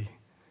Donaghadee?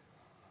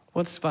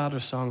 What's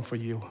Father's song for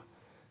you?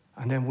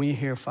 And then we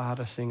hear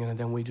Father singing, and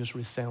then we just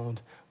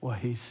resound what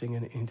he's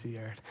singing into the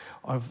earth.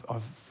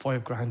 I've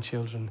 5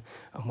 grandchildren,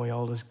 and my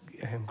oldest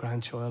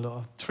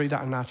grandchild, 3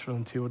 that are natural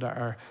and 2 that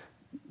are,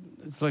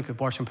 it's like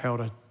abortion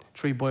powder,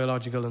 3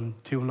 biological and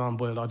 2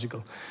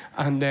 non-biological.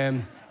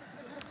 And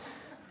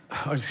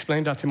I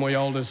explained that to my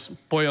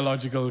oldest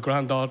biological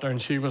granddaughter,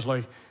 and she was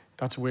like,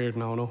 that's weird,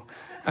 no.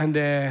 And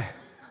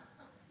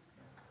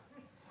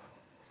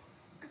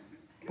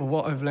but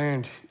what I've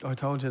learned, I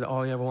told you that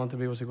all I ever wanted to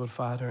be was a good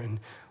father, and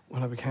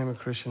when I became a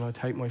Christian, I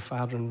take my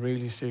fathering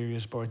really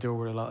serious, but I do it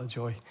with a lot of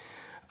joy.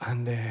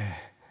 And I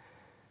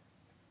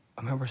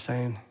remember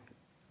saying,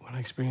 when I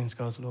experienced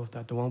God's love,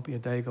 that there won't be a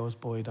day goes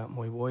by that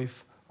my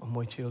wife or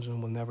my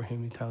children will never hear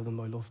me tell them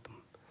I love them.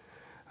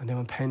 And then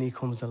when Penny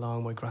comes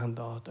along, my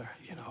granddaughter,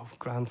 you know,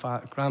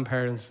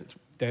 grandparents, it's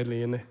deadly,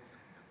 isn't it?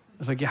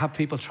 It's like you have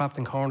people trapped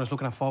in corners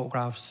looking at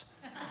photographs.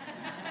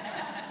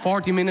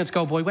 40 minutes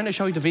go by. When I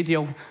show you the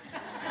video,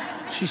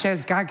 she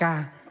says,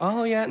 gaga.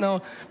 Oh, yeah,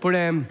 no. But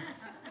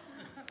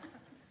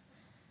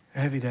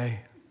every day,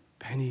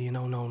 Penny, you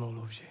know, no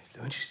loves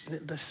you. And she's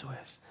this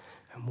size.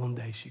 And one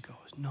day she goes,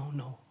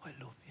 no, I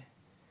love you.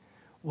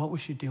 What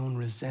was she doing?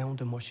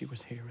 Resounding what she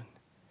was hearing.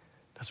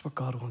 That's what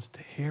God wants, to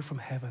hear from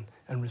heaven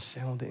and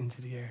resound it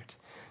into the earth.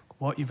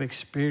 What you've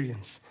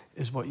experienced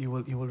is what you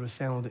will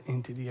resound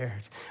into the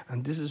earth.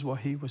 And this is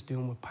what he was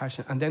doing with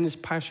passion. And then his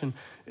passion,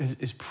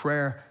 his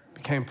prayer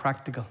became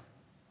practical.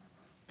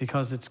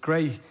 Because it's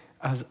great,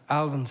 as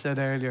Alvin said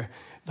earlier,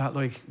 that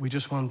like we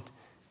just want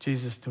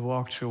Jesus to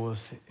walk through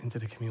us into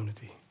the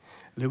community.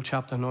 Luke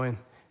chapter 9,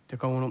 they're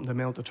going up the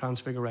Mount of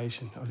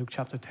Transfiguration. Or Luke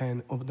chapter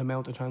 10, up the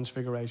Mount of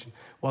Transfiguration.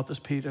 What does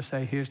Peter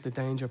say? Here's the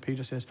danger.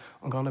 Peter says,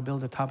 I'm going to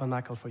build a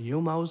tabernacle for you,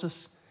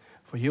 Moses,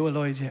 for you,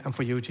 Elijah, and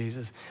for you,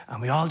 Jesus.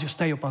 And we all just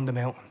stay up on the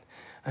mountain.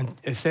 And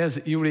it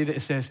says, you read it,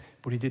 it says,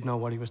 but he didn't know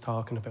what he was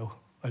talking about.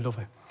 I love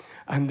it.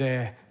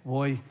 And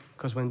why?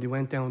 Because when they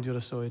went down the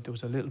other side, there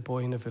was a little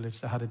boy in the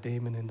village that had a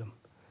demon in them.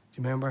 Do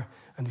you remember?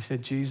 And he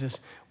said, Jesus,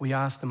 we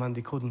asked them and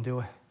they couldn't do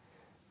it.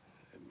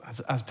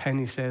 As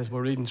Penny says,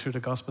 we're reading through the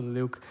Gospel of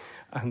Luke,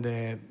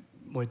 and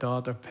my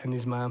daughter,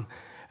 Penny's mom,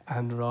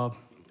 and Rob,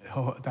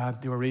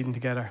 Dad, they were reading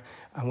together.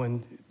 And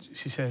when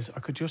she says,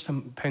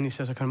 Penny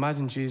says, I can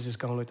imagine Jesus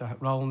going like that,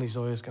 rolling his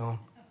eyes, going,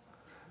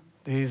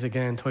 these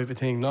again type of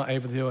thing, not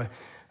able to do it.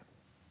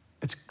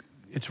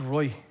 It's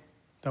right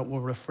that we're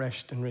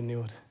refreshed and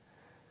renewed,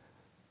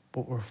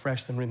 but we're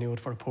refreshed and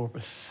renewed for a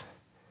purpose.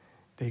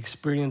 The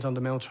experience on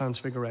the Mount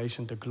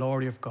Transfiguration, the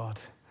glory of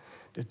God,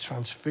 the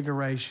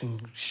transfiguration,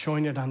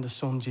 shinier than the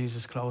sun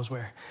Jesus' clothes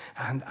were,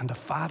 and the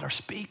Father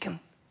speaking.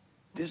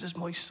 This is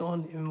my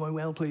son, in my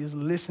well pleased,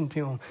 listen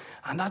to him.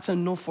 And that's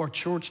enough for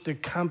church to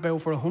camp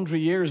out for 100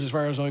 years as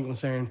far as I'm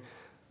concerned.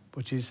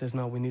 But Jesus says,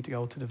 no, we need to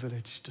go to the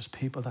village. There's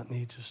people that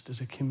need us.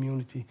 There's a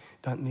community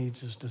that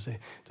needs us. There's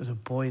a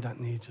boy that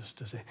needs us.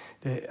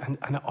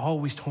 And it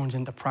always turns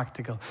into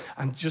practical.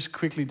 And just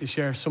quickly to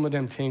share some of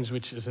them things,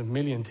 which is a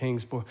million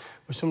things, but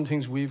some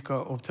things we've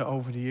got up to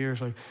over the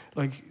years,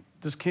 like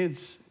there's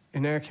kids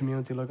in our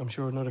community, like I'm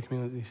sure in other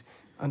communities,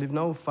 and they've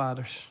no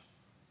fathers.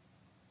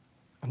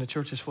 And the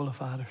church is full of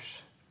fathers.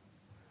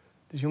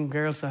 There's young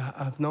girls that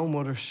have no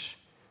mothers,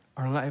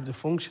 are not able to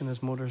function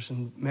as mothers,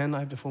 and men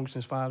not able to function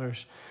as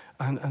fathers.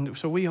 And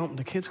so we opened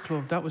the kids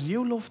club. That was,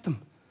 you loved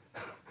them.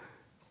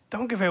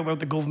 Don't give out about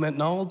the government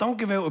and all. Don't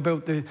give out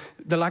about the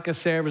lack of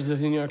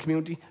services in your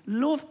community.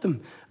 Love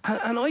them.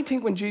 And I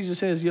think when Jesus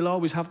says you'll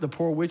always have the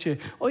poor with you,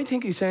 I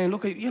think he's saying,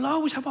 look, you'll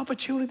always have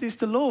opportunities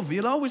to love.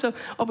 You'll always have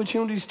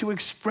opportunities to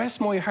express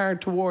my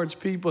heart towards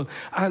people.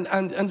 And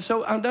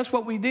that's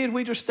what we did.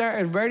 We just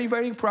started very,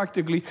 very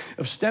practically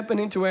of stepping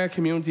into our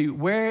community.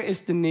 Where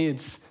is the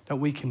needs that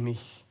we can meet?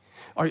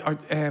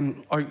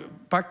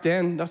 Back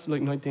then, that's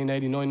like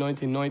 1989,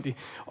 1990,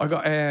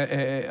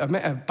 I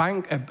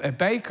met a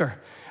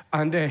baker,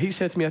 and he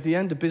said to me, at the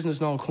end, the business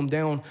now will come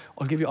down,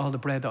 I'll give you all the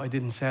bread that I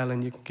didn't sell,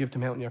 and you can give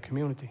them out in your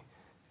community.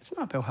 It's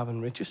not about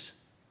having riches.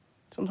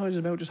 Sometimes it's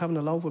about just having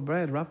a loaf of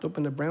bread wrapped up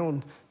in a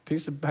brown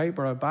piece of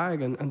paper or a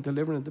bag and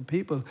delivering it to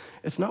people.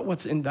 It's not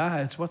what's in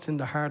that, it's what's in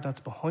the heart that's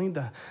behind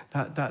that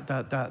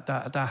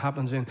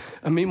happens in.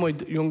 And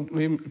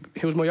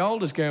he was my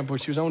oldest girl, but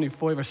she was only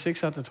 5 or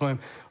 6 at the time.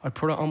 I'd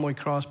put it on my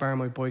crossbar on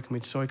my bike and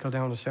we'd cycle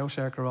down the South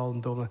Circle Road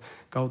in Dublin,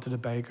 go to the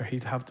baker,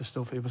 he'd have the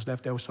stuff, it was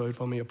left outside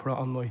for me, I'd put it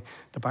on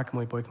the back of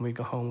my bike and we'd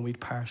go home and we'd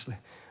parcel it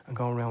and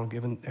go around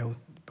giving out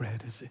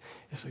bread.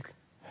 It's like,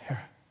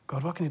 here,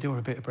 God, what can you do with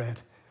a bit of bread?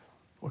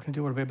 What can you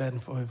do with a bit of bread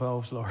and 5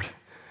 loaves, Lord?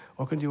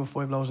 What can you do with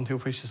 5 loaves and 2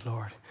 fishes,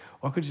 Lord?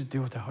 What could you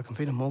do with that? I can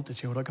feed a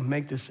multitude. I can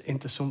make this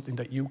into something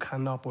that you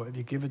cannot, but if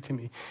you give it to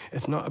me.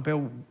 It's not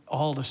about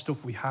all the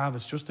stuff we have.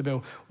 It's just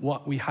about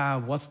what we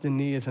have, what's the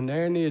needs. And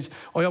their needs,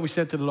 I always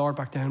said to the Lord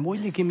back then, why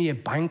don't you give me a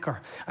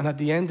banker? And at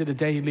the end of the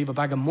day, he'd leave a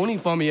bag of money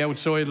for me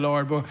outside,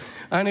 Lord. But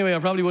anyway, I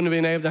probably wouldn't have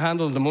been able to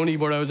handle the money,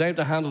 but I was able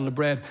to handle the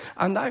bread.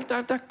 And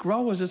that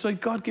grows. It's like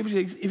God gives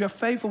you, if you're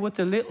faithful with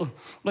the little,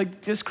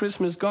 like this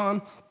Christmas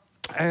gone,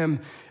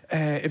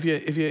 if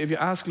you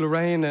ask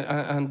Lorraine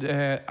and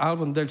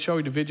Alvin, they'll show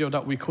you the video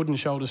that we couldn't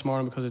show this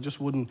morning because it just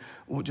wouldn't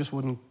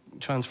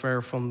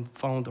transfer from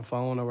phone to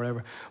phone or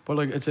whatever. But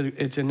like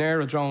it's an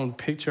aerodrone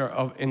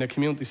picture in a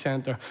community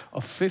centre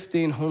of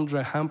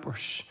 1,500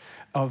 hampers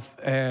of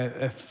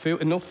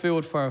enough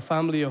food for a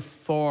family of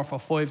 4 for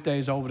 5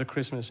 days over the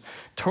Christmas.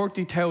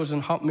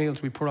 30,000 hot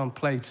meals we put on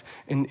plates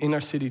in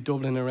inner city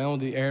Dublin, around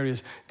the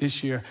areas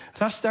this year.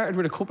 That started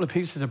with a couple of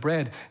pieces of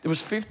bread. There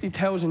was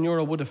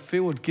 €50,000 worth of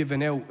food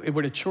given out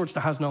with a church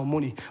that has no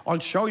money. I'll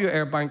show you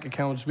our bank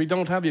accounts. We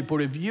don't have it,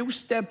 but if you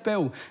step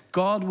out,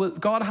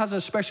 God has a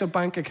special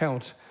bank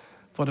account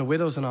for the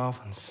widows and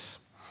orphans.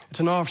 It's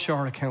an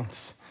offshore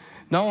account.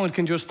 No one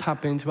can just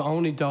tap into it,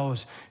 only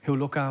those who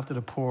look after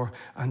the poor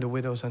and the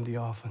widows and the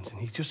orphans. And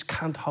he just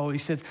can't hold. He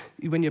says,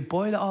 when you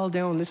boil it all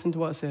down, listen to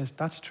what it says,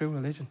 that's true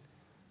religion.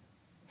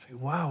 I say,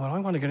 wow, well, I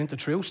want to get into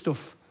true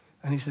stuff.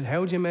 And he says,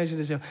 how do you measure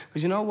this out?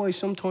 Because you know why?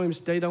 Sometimes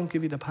they don't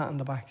give you the pat on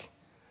the back.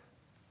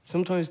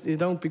 Sometimes you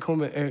don't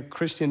become a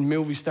Christian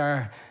movie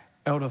star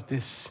out of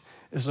this.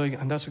 It's like,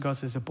 and that's what God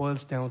says, it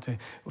boils down to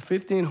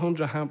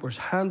 1,500 hampers,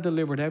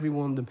 hand-delivered, every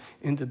one of them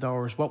into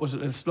doors. What was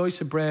it? A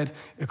slice of bread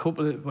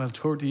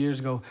 30 years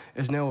ago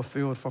is now a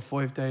food for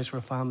 5 days for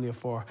a family of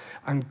 4.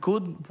 And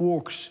good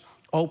works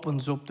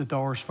opens up the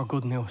doors for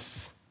good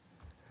news.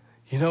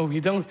 You know,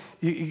 you don't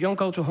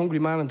go to a hungry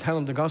man and tell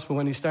him the gospel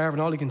when he's starving.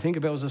 All he can think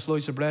about is a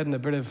slice of bread and a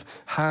bit of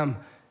ham.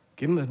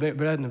 Give him a bit of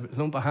bread and a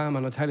lump of ham,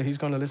 and I'll tell you, he's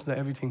going to listen to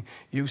everything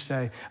you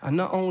say. And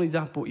not only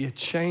that, but you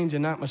change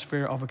an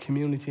atmosphere of a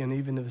community and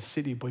even of a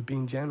city by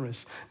being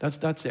generous.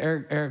 That's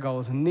our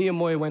goals. And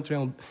Nehemiah went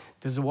around,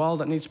 there's a wall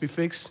that needs to be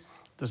fixed,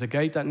 there's a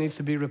gate that needs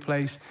to be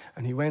replaced,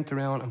 and he went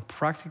around and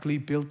practically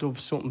built up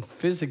something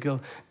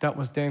physical that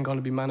was then going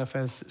to be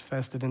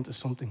manifested into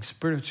something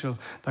spiritual,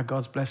 that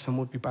God's blessing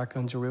would be back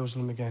on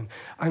Jerusalem again.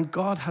 And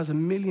God has a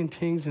million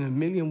things and a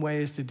million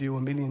ways to do, a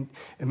million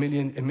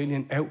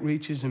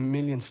outreaches, a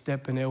million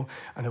stepping out.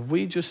 And if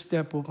we just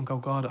step up and go,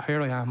 God,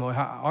 here I am.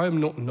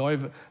 I'm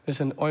nothing.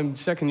 Listen, I'm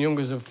second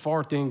youngest of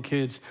 14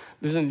 kids.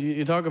 Listen,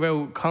 you talk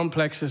about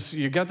complexes.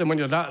 You get them when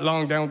you're that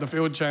long down the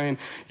food chain.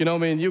 You know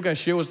what I mean? You get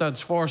shoes that's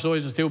 4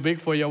 sizes too big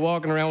for you. You're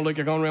walking around like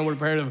you're going around with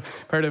a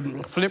pair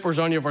of flippers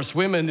on you for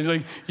swimming.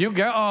 Like, you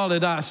get all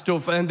of that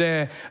stuff. And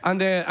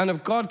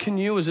if God can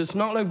use it, it's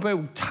not like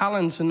about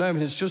talents and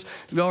everything. It's just,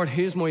 Lord,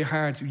 here's my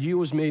heart.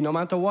 Use me, no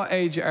matter what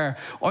age you are.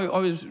 I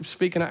was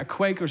speaking at a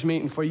Quakers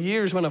meeting for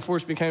years when I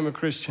first became a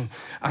Christian.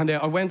 And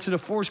I went to the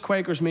first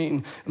Quakers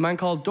meeting, a man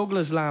called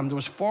Douglas Lamb. There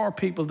was 4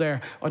 people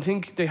there. I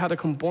think they had a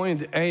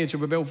combined age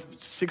of about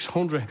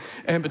 600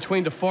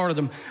 between the 4 of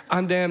them.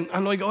 And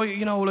like,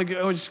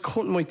 I was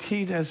cutting my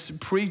teeth as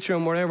preacher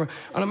and whatever.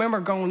 And I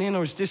remember going in, I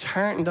was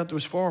disheartened that there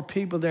was 4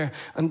 people there.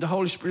 And the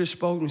Holy Spirit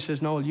spoke to me and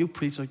says, Noel, you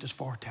preach like there's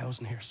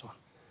 4,000 here, son.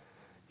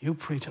 you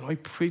preach. And I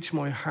preached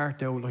my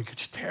heart out, like, it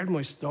shared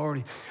my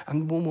story.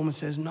 And one woman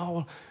says,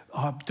 no,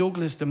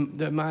 Douglas, the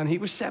man, he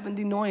was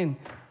 79.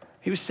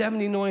 He was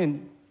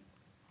 79.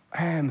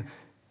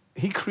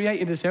 He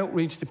created this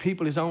outreach to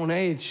people his own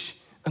age.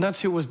 And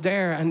that's who was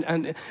there.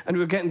 And we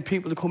were getting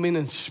people to come in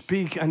and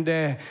speak. And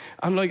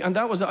I'm like, and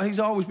he's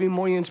always been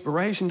my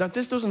inspiration, that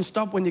this doesn't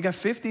stop when you get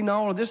 50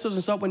 now, or this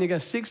doesn't stop when you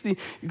get 60.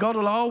 God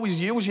will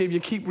always use you if you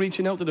keep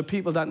reaching out to the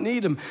people that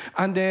need him.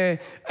 And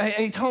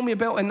he told me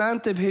about an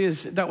aunt of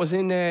his that was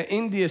in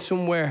India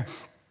somewhere.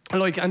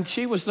 And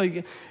she was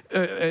like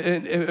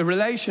a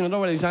relation, I don't know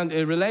what his aunt,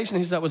 a relation of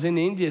his that was in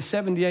India,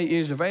 78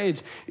 years of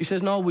age. He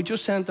says, no, we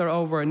just sent her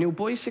over a new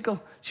bicycle.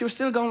 She was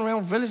still going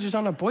around villages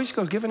on a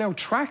bicycle, giving out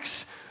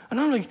tracts. And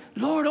I'm like,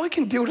 Lord, I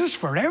can do this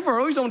forever.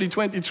 I was only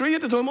 23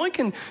 at the time. I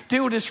can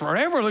do this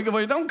forever. Like, if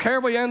I don't care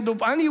if I end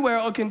up anywhere,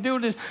 I can do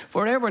this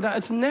forever. It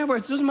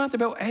doesn't matter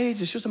about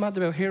age. It's just a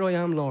matter about, here I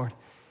am, Lord.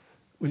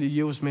 Will you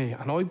use me?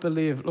 And I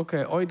believe, look,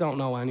 I don't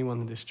know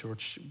anyone in this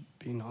church,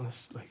 being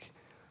honest,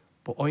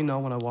 but I know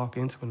when I walk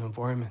into an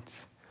environment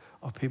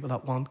of people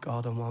that want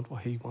God and want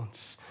what he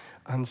wants.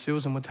 And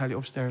Susan would tell you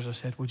upstairs, I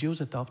said, would you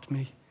adopt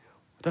me?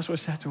 That's what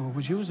I said to her.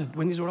 Would you,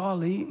 when these were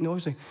all eating, I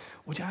was like,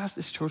 would you ask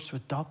this church to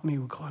adopt me?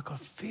 I could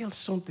feel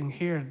something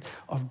here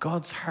of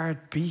God's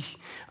heartbeat.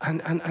 And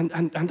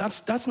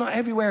that's not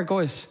everywhere,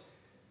 guys.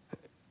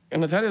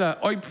 And I tell you that,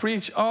 I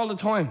preach all the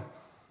time.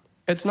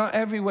 It's not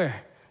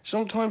everywhere.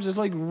 Sometimes it's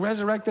like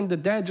resurrecting the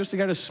dead just to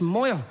get a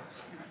smile.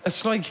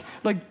 It's like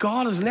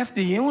God has left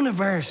the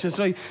universe. It's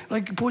like,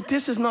 but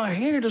this is not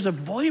here. There's a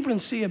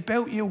vibrancy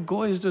about you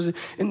guys. There's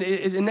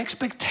an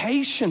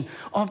expectation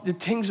of the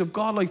things of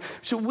God.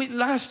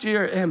 Last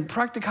year,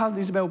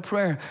 practicalities about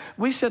prayer.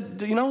 We said,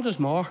 there's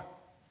more.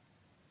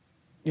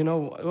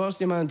 What was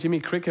the man, Jimmy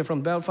Cricket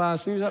from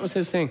Belfast? That was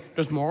his thing.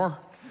 There's more.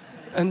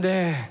 And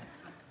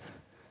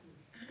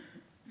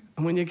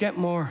when you get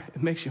more,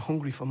 it makes you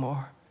hungry for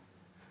more.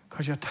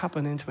 Because you're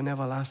tapping into an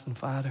everlasting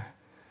Father.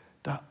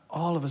 That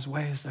all of his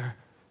ways there,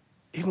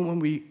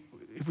 even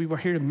if we were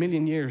here 1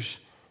 million years,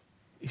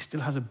 he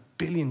still has 1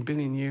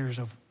 billion years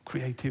of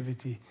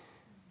creativity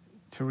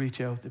to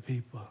reach out to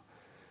people.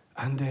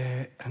 And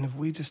if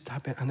we just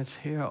tap in, and it's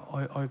here,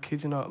 I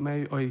kid you not,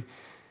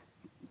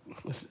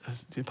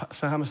 as the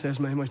psalmist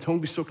says, may my tongue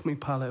be stuck to my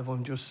palate if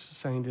I'm just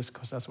saying this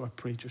because that's what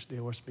preachers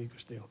do or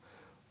speakers do.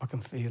 I can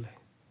feel it.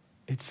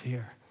 It's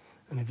here.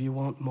 And if you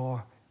want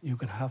more, you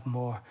can have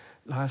more.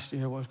 Last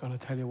year, what I was going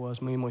to tell you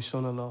was, me and my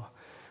son-in-law,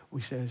 we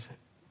says,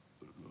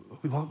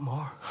 we want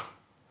more.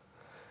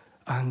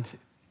 And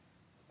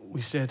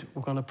we said,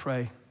 we're going to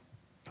pray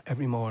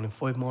every morning,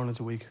 5 mornings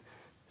a week,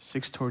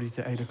 6:30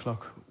 to 8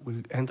 o'clock.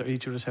 We'll enter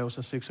each other's house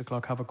at 6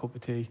 o'clock, have a cup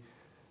of tea.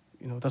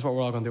 That's what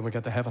we're all going to do when we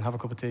get to heaven, have a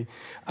cup of tea.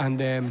 And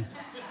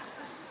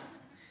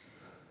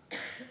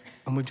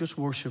and we just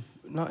worship,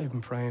 not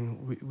even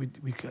praying.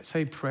 We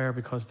say prayer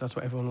because that's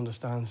what everyone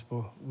understands,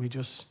 but we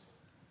just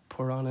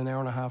put on an hour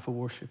and a half of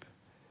worship.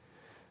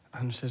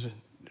 And it says,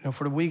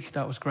 for the week,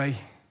 that was great.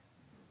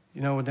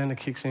 And then it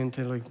kicks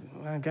into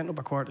getting up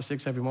at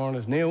 5:45 every morning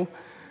is new.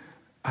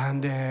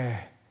 And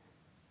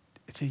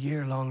it's a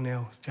year long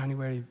now.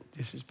 January,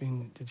 this has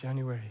been the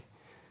January.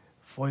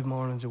 5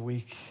 mornings a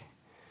week.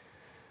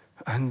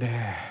 And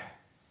I'm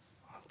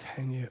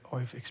telling you,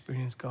 I've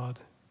experienced God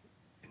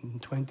in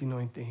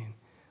 2019.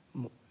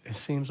 It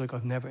seems like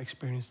I've never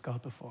experienced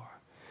God before.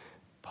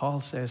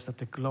 Paul says that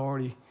the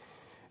glory,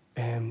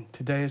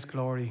 today's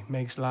glory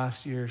makes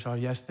last year's or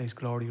yesterday's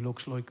glory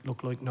look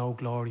like no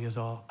glory at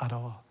all.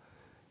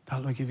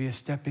 That if you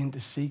step in to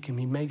seek him,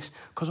 he makes,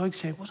 because I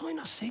say, was I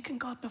not seeking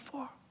God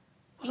before?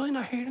 Was I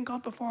not hearing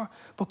God before?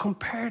 But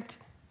compared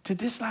to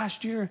this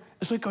last year,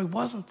 it's like I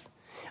wasn't.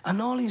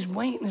 And all he's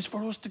waiting is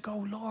for us to go,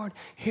 Lord,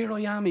 here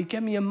I am. He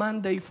gave me a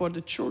mandate for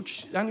the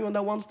church. Anyone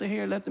that wants to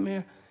hear, let them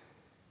hear.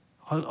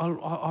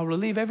 I'll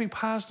relieve every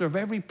pastor of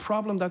every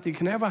problem that they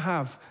can ever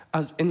have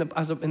in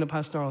the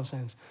pastoral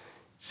sense.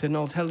 He said,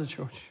 no, tell the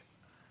church.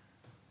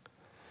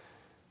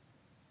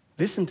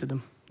 Listen to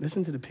them.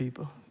 Listen to the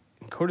people.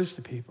 Encourage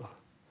the people.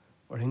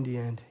 Or in the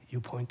end, you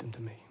point them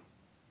to me.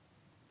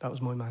 That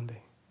was my mandate.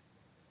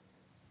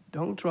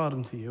 Don't draw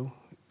them to you,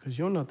 because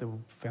you're not the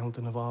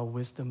fountain of all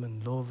wisdom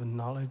and love and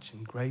knowledge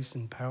and grace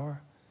and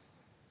power.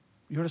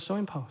 You're a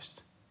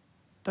signpost.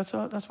 That's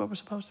what we're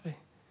supposed to be.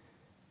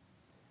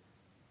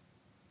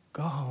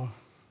 Go home.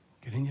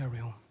 Get in your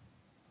room.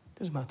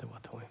 Doesn't matter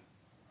what time.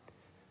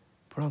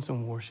 Put on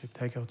some worship.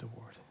 Take out the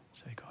word.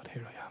 Say, God,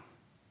 here I am.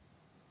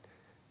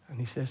 And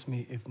he says to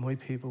me, if my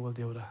people will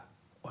do that,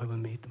 I will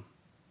meet them.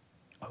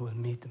 I will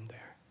meet them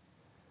there.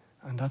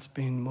 And that's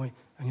been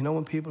and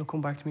when people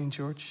come back to me in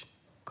church,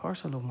 of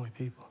course I love my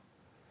people.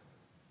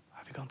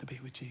 Have you gone to be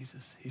with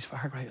Jesus? He's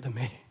far greater than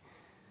me.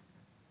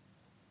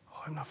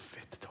 Oh, I'm not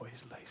fit to tie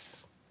his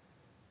laces.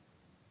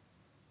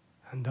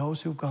 And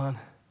those who've gone,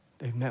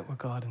 they've met with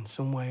God in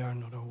some way or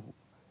another.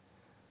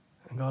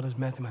 And God has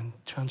met them and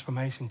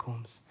transformation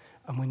comes.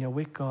 And when you're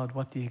with God,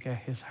 what do you get?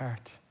 His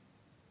heart.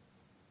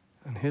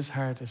 And his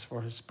heart is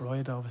for his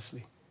bride,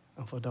 obviously,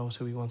 and for those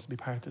who he wants to be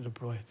part of the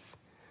bride.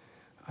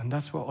 And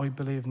that's what I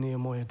believe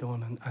Nehemiah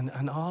done.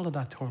 And all of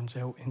that turns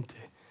out into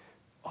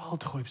all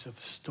types of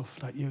stuff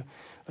that you,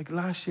 like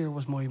last year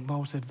was my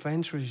most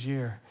adventurous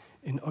year.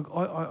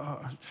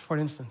 For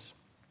instance,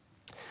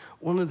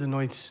 one of the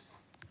nights,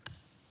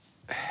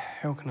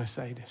 how can I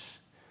say this?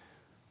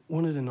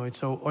 One of the nights,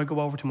 so I go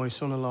over to my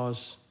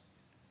son-in-law's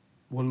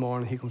one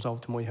morning, he comes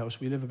over to my house.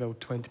 We live about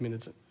 20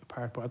 minutes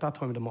apart, but at that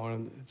time of the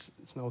morning,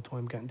 it's no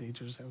time getting to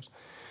each other's house.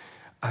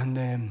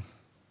 And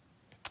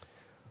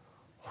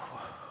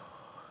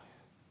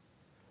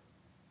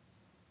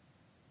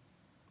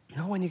you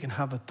know when you can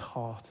have a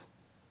thought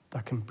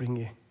that can bring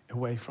you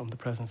away from the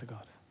presence of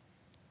God?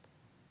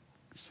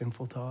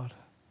 Sinful thought,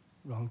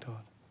 wrong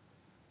thought.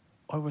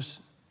 I was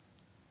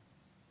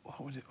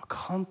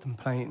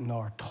contemplating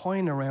or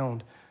toying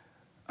around,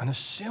 and as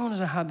soon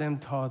as I had them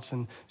thoughts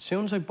and as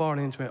soon as I bought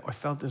into it, I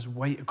felt this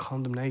weight of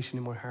condemnation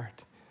in my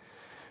heart,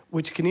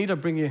 which can either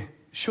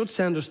should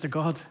send us to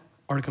God,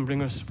 or it can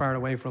bring us farther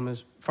away from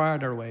His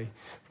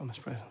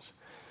presence.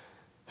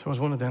 So it was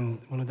one of them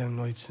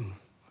nights, and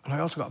I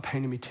also got a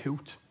pain in my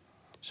tooth.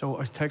 So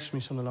I texted my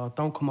son-in-law,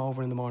 don't come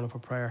over in the morning for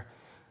prayer.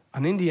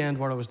 And in the end,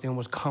 what I was doing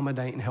was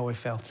accommodating how I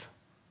felt.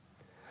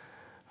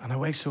 And I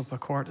wakes up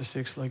at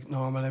 5:45 like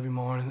normal every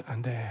morning,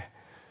 and I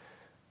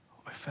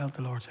felt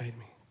the Lord say to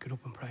me, get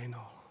up and pray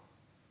now.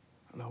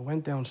 And I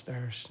went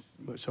downstairs.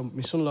 So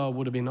my son-in-law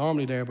would have been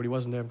normally there, but he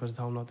wasn't there because I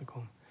told him not to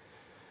come.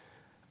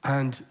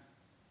 And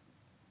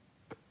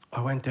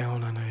I went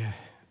down, and I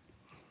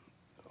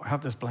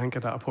have this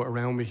blanket that I put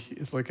around me.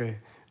 It's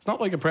not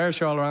like a prayer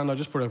shawl around. I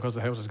just put it because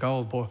the house is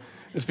cold, but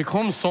it's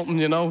become something,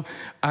 you know.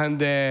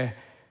 And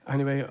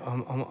anyway,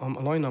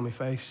 I'm lying on my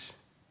face,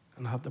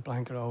 and I have the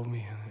blanket over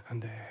me.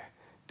 And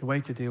the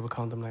way to deal with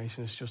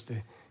condemnation is just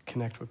to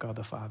connect with God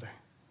the Father.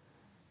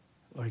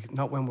 Like,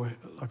 not when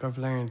like I've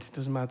learned, it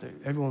doesn't matter.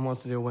 Everyone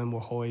wants to do it when we're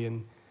high,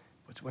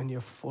 but when you're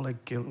full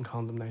of guilt and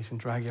condemnation,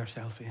 drag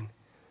yourself in and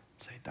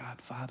say,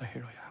 Dad, Father,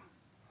 here I am.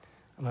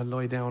 And I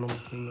lie down on my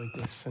thing like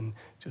this and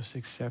just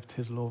accept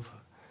His love.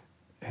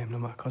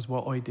 Because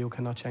what I do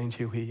cannot change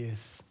who He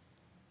is.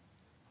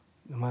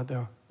 No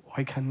matter,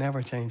 I can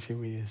never change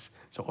who He is.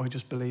 So I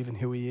just believe in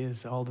who He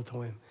is all the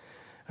time.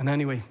 And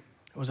anyway,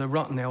 it was a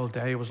rotten old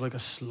day. It was like a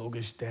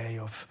sluggish day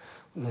of,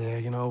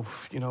 it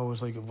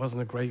was like, it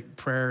wasn't a great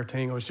prayer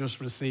thing. I was just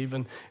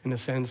receiving, in a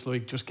sense,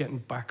 like just getting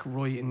back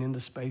right and in the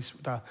space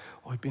that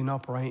I've been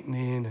operating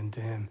in.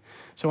 And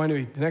so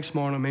anyway, the next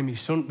morning I'm in my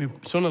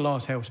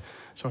son-in-law's house.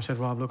 So I said,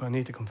 Rob, look, I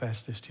need to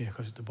confess this to you,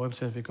 because the Bible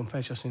says if you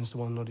confess your sins to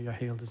one another, you're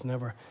healed. It's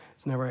never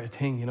a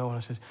thing, you know. And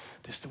I said,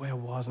 this is the way it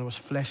was, and it was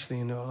fleshly,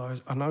 and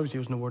I was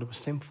using the word, it was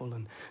sinful,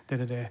 and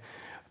da-da-da.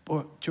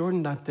 But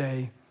during that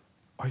day,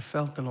 I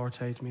felt the Lord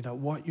say to me that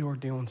what you're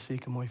doing,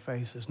 seeking my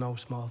face, is no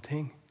small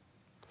thing.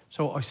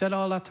 So I said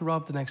all that to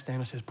Rob the next day,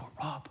 and I says, but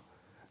Rob,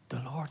 the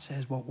Lord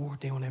says what we're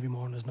doing every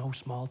morning is no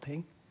small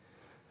thing.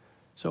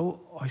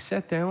 So I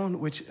sat down,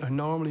 which I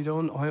normally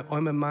don't.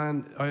 I'm a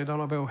man, I don't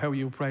know about how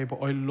you pray,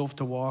 but I love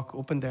to walk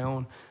up and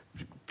down,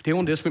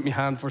 doing this with my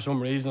hand for some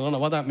reason. I don't know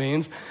what that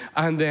means.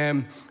 And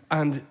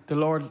the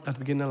Lord at the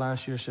beginning of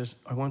last year says,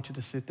 I want you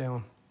to sit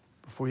down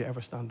before you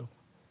ever stand up.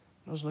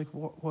 And I was like,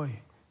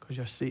 why? Because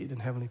you're seated in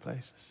heavenly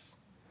places.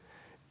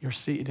 You're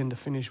seated in the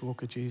finished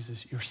work of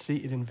Jesus. You're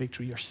seated in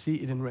victory. You're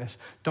seated in rest.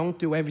 Don't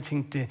do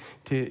everything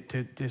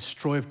to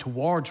strive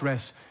towards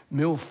rest.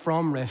 Move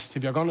from rest.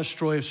 If you're going to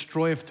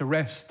strive to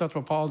rest. That's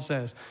what Paul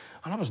says.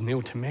 And that was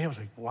new to me. I was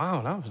like,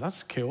 wow,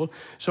 that's cool.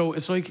 So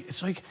it's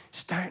like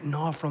starting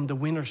off from the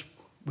winner's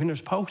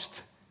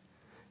post.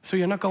 So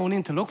you're not going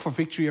in to look for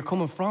victory. You're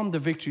coming from the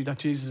victory that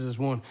Jesus has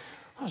won.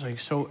 I was like,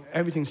 so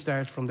everything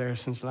starts from there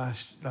since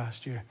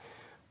last year.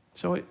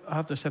 So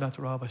after I said that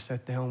to Rob, I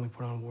sat down, we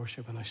put on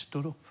worship, and I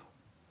stood up.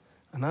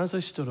 And as I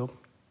stood up,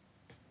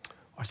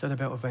 I said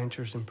about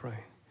adventures in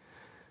praying.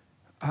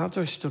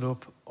 After I stood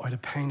up, I had a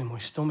pain in my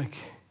stomach,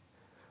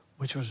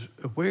 which was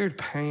a weird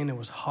pain. It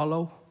was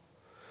hollow.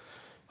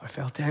 I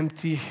felt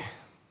empty.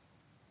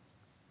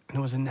 And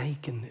it was an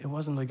aching. It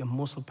wasn't like a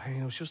muscle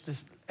pain. It was just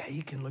this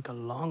aching, like a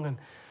longing.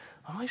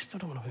 And I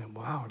stood up and I went,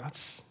 wow,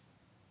 that's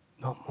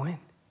not mine.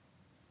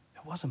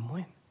 It wasn't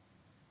mine.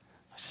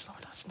 I said,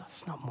 Lord,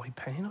 that's not my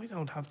pain. I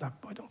don't have that.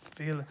 I don't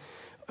feel it.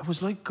 It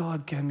was like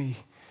God gave me,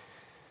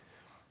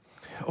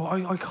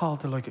 I call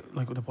it like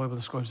what the Bible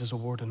describes as a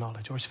word of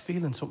knowledge. I was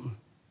feeling something,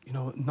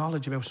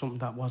 knowledge about something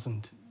that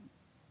wasn't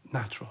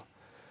natural.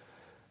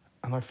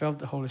 And I felt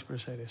the Holy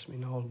Spirit say this to me,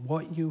 Noel,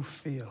 what you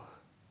feel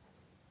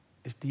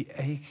is the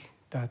ache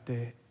that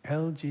the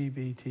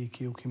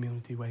LGBTQ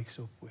community wakes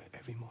up with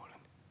every morning.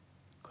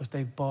 Because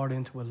they've bought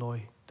into a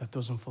lie that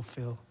doesn't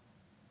fulfill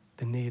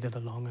the need of the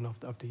longing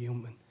of the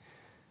human.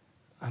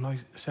 And I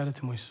said it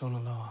to my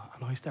son-in-law,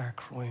 and I started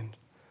crying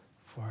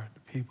for the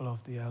people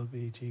of the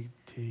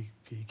LGBTQ,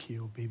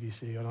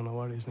 BBC, I don't know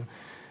what it is now,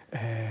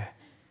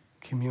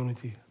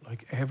 community.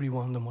 Like every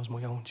one of them was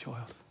my own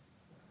child.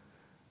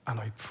 And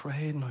I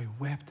prayed and I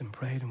wept and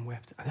prayed and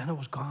wept. And then it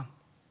was gone.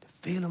 The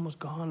feeling was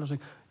gone. I was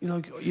like,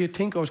 you'd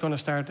think I was going to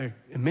start a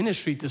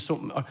ministry to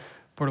something,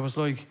 but it was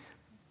like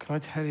can I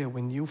tell you,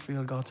 when you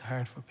feel God's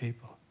heart for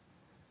people,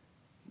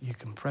 you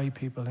can pray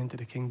people into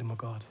the kingdom of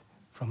God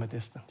from a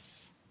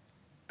distance.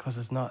 Because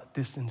it's not,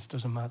 distance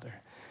doesn't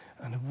matter.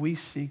 And if we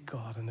seek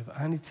God, and if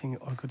anything,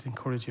 I could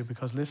encourage you,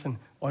 because listen,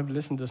 I've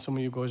listened to some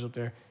of you guys up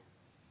there.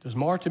 There's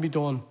more to be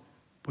done,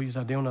 but you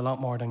are doing a lot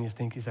more than you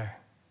think you are.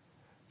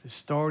 The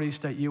stories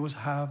that you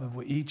have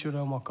of each other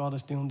and what God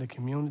is doing, the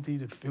community,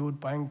 the food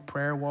bank,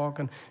 prayer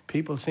walking,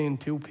 people seeing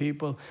two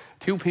people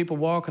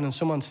walking and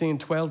someone seeing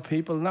 12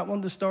 people. And that one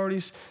of the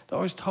stories that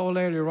I was told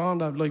earlier on,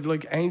 that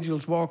like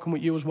angels walking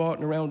with you, was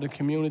walking around the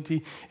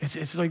community.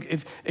 It's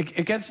like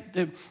it gets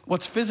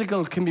what's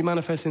physical can be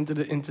manifest into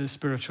the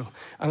spiritual.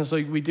 And it's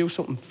like we do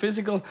something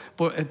physical,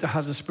 but it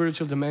has a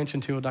spiritual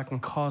dimension to it that can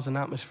cause an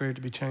atmosphere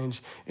to be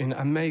changed.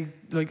 And make,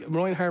 like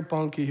Reinhard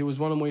Bonnke, who was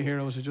one of my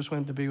heroes, who just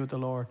went to be with the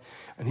Lord.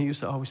 And he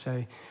used to always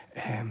say,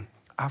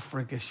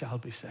 Africa shall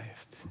be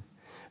saved.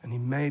 And he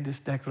made this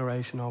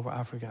declaration over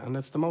Africa. And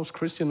it's the most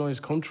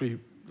Christianized country.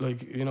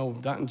 Like, you know,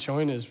 that in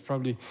China is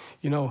probably,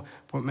 you know,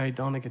 but may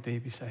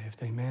Donaghadee be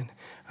saved. Amen.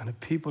 And if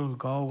people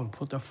go and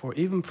put that for,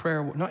 even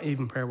prayer, not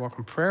even prayer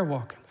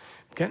walking,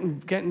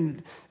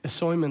 getting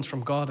assignments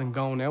from God and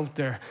going out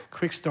there.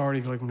 Quick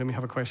story, like, let me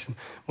have a question.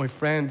 My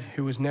friend,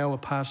 who is now a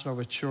pastor of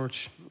a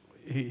church,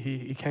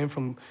 he came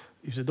from,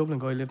 he was a Dublin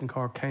guy, lived in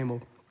Cork,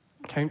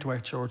 came to our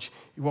church.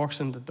 He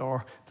walks in the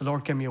door. The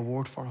Lord gave me a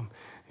word for him.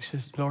 He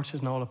says, the Lord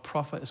says, no, a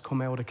prophet has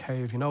come out of a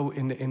cave. You know,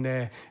 in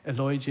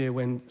Elijah,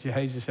 when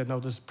Gehazi said, no,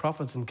 there's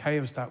prophets in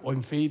caves that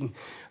I'm feeding.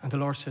 And the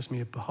Lord says to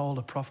me, behold,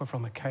 a prophet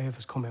from a cave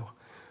has come out.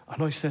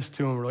 And I says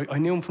to him, right, I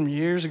knew him from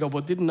years ago,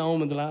 but didn't know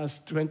him in the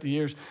last 20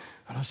 years.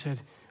 And I said,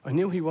 I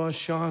knew he was,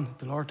 Sean.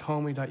 The Lord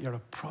told me that you're a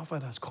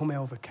prophet that's come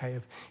out of a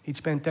cave. He'd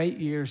spent 8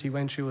 years. He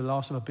went through a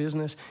loss of a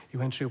business. He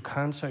went through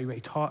cancer. He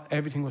thought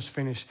everything was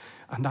finished.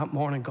 And that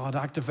morning, God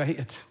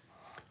activated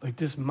like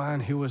this man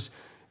who was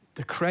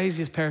the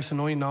craziest person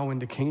I know in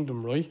the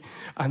kingdom, right?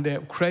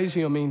 And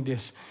crazy, I mean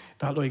this,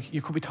 that like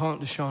you could be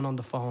talking to Sean on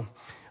the phone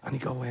and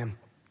he'd go,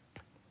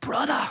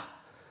 brother,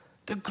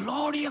 the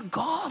glory of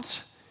God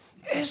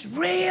is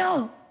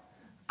real.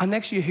 And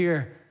next you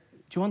hear,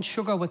 do you want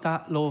sugar with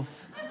that,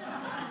 love?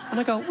 And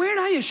I go, where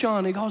are you,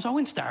 Sean? He goes, in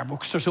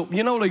Starbucks or something.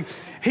 You know, like,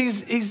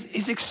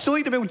 he's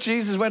excited about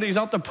Jesus, whether he's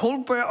at the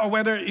pulpit or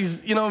whether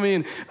he's, you know what I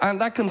mean? And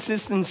that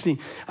consistency.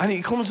 And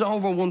he comes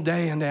over one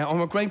day, and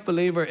I'm a great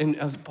believer in,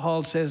 as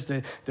Paul says,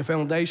 the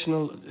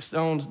foundational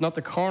stones, not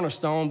the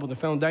cornerstone, but the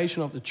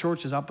foundation of the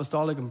church is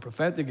apostolic and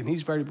prophetic, and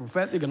he's very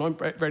prophetic, and I'm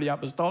very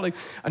apostolic.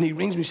 And he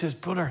rings me and says,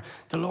 brother,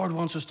 the Lord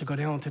wants us to go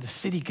down to the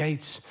city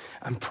gates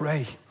and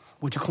pray.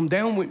 Would you come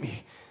down with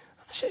me?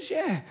 I says,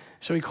 yeah.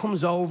 So he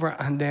comes over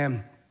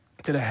and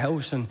to the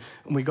house, and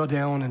we go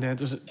down, and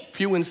there's a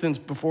few incidents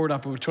before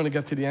that, but we're trying to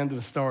get to the end of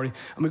the story.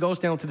 And we goes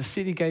down to the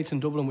city gates in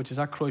Dublin, which is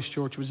at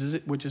Christchurch,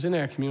 which is in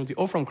our community,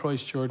 up from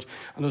Christchurch.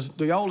 And there's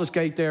the oldest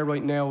gate there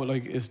right now,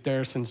 like, is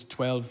there since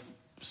 12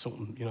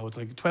 something, you know, it's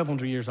like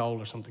 1,200 years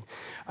old or something.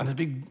 And there's a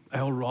big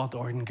old wrought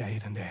iron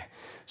gate in there.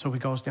 So we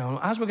goes down.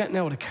 As we're getting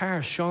out of the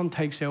car, Sean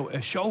takes out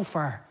a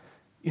shofar.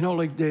 You know,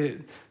 like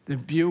the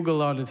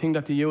bugle or the thing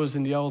that they use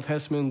in the Old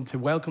Testament to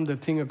welcome the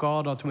thing of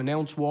God or to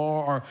announce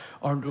war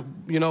or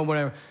you know,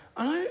 whatever.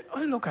 And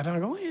I look at it and I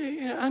go,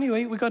 yeah.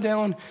 Anyway, we got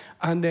down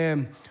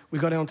and we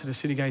got down to the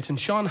city gates. And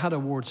Sean had a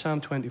word, Psalm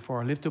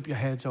 24, lift up your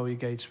heads, O ye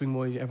gates, swing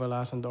wide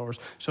everlasting doors,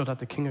 so that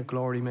the King of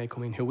glory may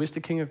come in. Who is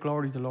the King of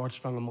glory? The Lord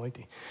strong and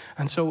mighty.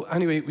 And so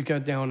anyway, we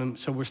got down, and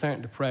so we're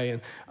starting to pray.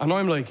 And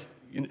I'm like,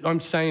 I'm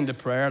saying the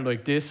prayer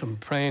like this, I'm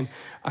praying,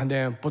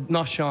 and but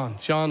not Sean.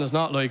 Sean is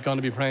not like going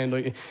to be praying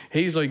like,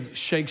 he's like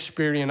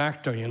Shakespearean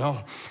actor, you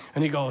know.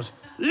 And he goes,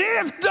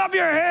 lift up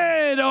your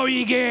head, O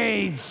ye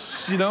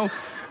gates, you know.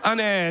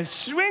 And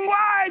swing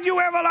wide, you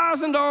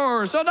everlasting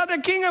doors, so that the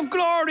King of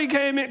glory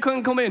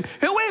can come in.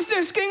 Who is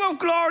this King of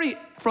glory?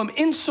 From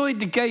inside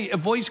the gate, a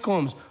voice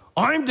comes,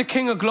 I'm the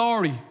King of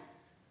glory.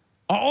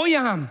 Or I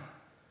am.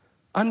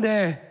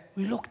 And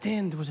we looked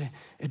in, there was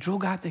a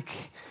drug addict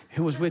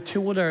who was with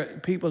two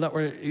other people that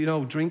were, you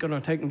know, drinking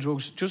or taking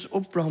drugs just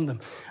up from them.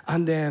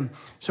 And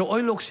so I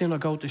looked in, I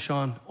go to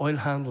Sean, I'll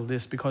handle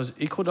this, because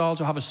he could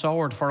also have a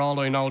sword for all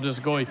I know, this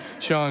guy,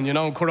 Sean, you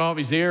know, cut off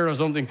his ear or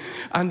something.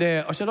 And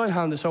I said, I'll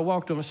handle this. So I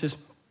walked up and I says,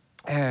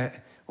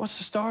 what's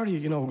the story?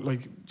 You know,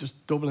 like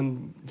just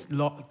Dublin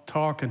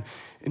talking.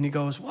 And he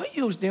goes, what are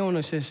you doing?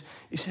 He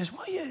says,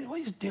 what are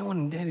you doing?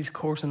 And then he's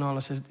cursing and all.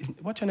 I says,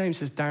 what's your name? He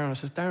says, Darren. I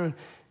says, Darren,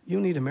 you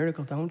need a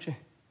miracle, don't you?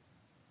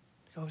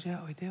 He goes, yeah,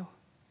 I do.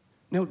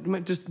 Now,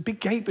 there's a big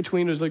gate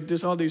between us, like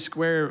there's all these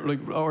square, like,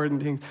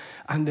 and things.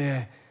 And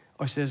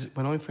I says,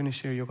 when I'm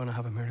finished here, you're going to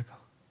have a miracle.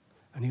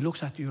 And he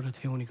looks at the other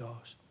two and he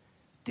goes,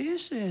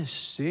 this is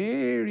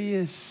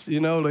serious,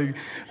 you know, like,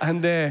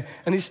 and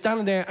he's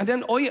standing there. And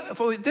then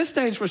at this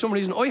stage, for some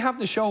reason, I have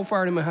the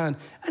shofar in my hand.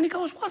 And he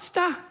goes, what's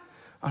that?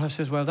 And I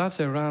says, well, that's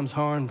a ram's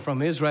horn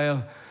from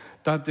Israel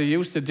that they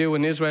used to do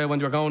in Israel when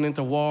they were going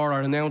into war or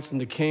announcing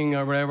the king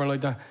or whatever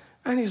like that.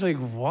 And he's like,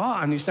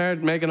 what? And he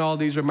started making all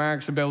these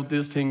remarks about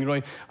this thing,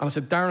 right? And I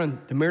said, Darren,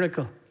 the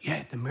miracle.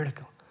 Yeah, the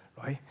miracle,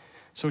 right?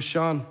 So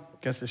Sean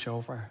gets the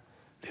shofar.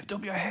 Lift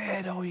up your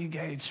head, O ye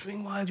gates.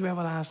 Swing wide, you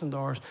everlasting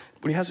doors.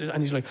 But he has this,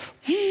 and he's like,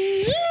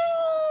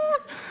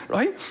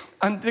 right?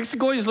 And this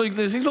guy is like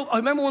this. I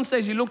remember one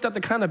stage he looked at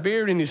the can of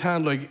beer in his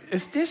hand, like,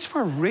 is this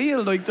for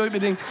real? Like, type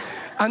of thing.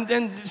 And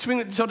then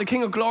so the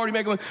King of Glory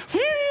make going,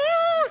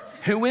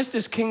 who is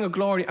this King of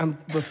Glory? And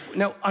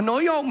now, I know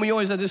you open my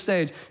eyes at this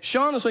stage.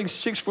 Sean is like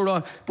 6 foot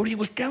on, but he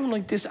was down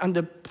like this, and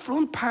the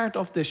front part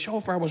of the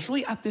shofar was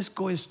right at this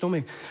guy's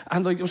stomach.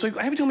 And like, it was like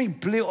every time he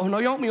blew, I know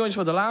you open my eyes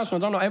for the last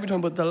one, I don't know every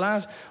time, but the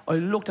last, I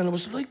looked and it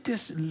was like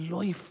this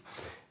life.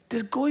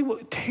 This guy,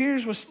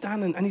 tears was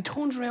standing, and he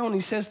turns around and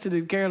he says to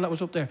the girl that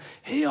was up there,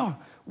 here,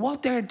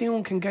 what they're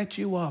doing can get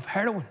you off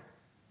heroin.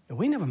 Now,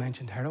 we never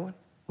mentioned heroin.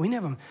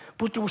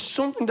 But there was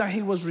something that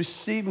he was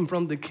receiving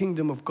from the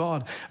kingdom of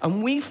God.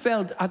 And we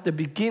felt at the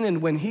beginning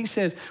when we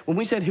said,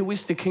 who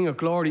is the King of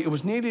Glory, it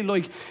was nearly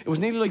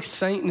like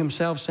Satan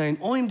himself saying,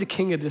 I'm the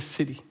king of this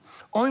city.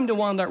 I'm the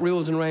one that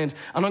rules and reigns,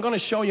 and I'm going to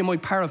show you my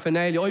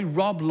paraphernalia. I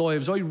rob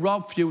lives, I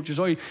rob futures,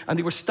 and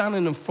they were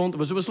standing in front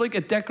of us. It was like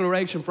a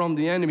declaration from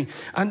the enemy.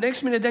 And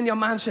next minute, then your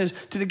man says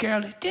to the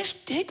girl, this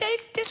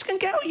can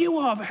get you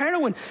off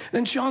heroin.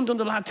 Then Sean done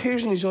the lad,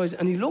 tears in his eyes,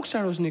 and he looks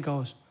at us and he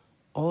goes,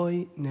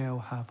 I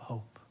now have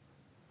hope.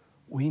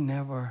 We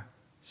never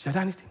said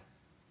anything.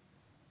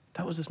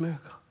 That was this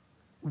miracle.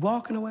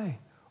 Walking away,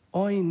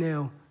 I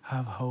now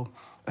have hope.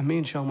 And me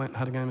and Sean went and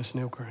had a game of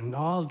snooker, and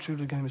all through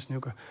the game of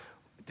snooker,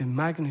 the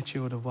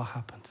magnitude of what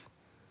happened.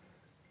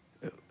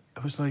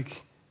 It was like,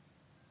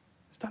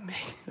 is that me?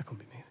 That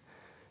couldn't be me.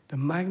 The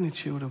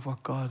magnitude of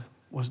what God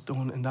was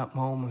doing in that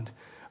moment,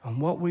 and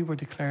what we were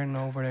declaring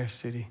over our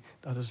city,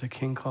 that there's a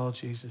king called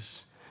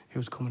Jesus who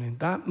was coming in.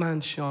 That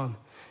man, Sean,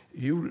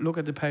 you look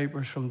at the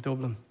papers from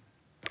Dublin,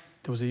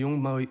 there was a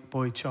young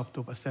boy chopped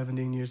up at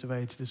 17 years of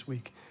age this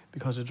week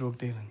because of drug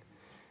dealing.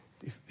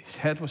 His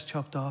head was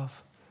chopped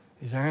off,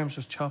 his arms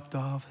was chopped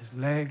off, his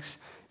legs,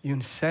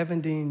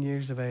 17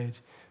 years of age.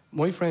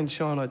 My friend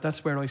Sean,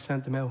 that's where I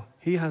sent him out.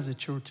 He has a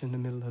church in the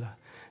middle of that.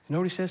 You know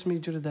what he says to me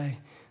the other day?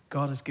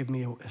 God has given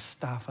me a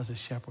staff as a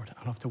shepherd, and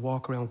I have to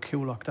walk around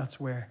Coolock. That's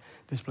where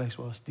this place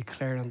was,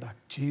 declaring that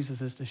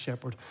Jesus is the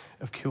shepherd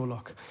of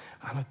Coolock.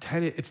 And I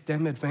tell you, it's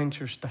them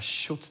adventures that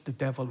shuts the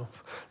devil up.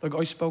 Like,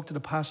 I spoke to the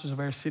pastors of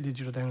our city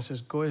the other day and I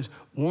says, guys,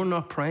 we're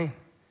not praying.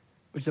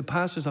 Which the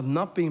pastors have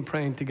not been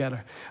praying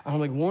together. And I'm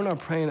like, we're not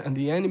praying, and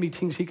the enemy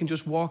thinks he can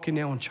just walk in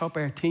now and chop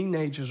our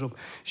teenagers up.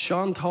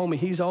 Sean told me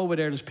he's over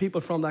there. There's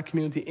people from that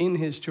community in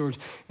his church.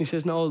 He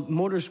says, no,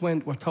 mothers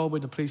were told by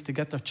the police to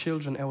get their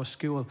children out of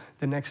school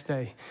the next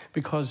day.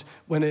 Because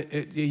when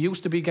it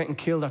used to be getting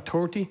killed at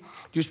 30,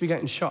 used to be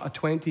getting shot at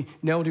 20,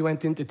 now they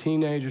went into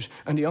teenagers,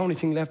 and the only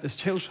thing left is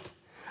children.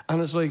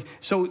 And it's like,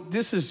 so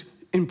this is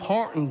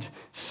important,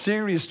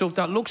 serious stuff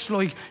that looks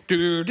like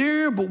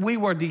but we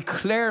were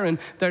declaring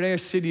that our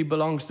city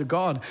belongs to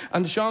God.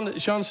 And Sean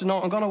said,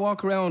 no, I'm going to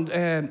walk around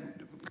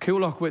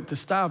Coolock with the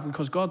staff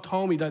because God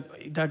told me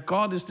that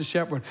God is the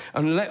shepherd,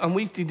 and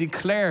we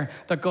declare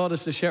that God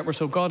is the shepherd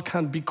so God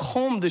can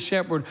become the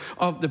shepherd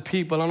of the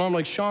people. And I'm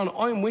like, Sean,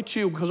 I'm with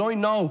you because I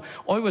know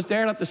I was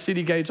there at the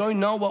city gates. I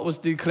know what was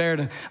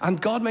declared, and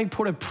God may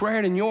put a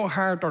prayer in your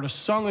heart or a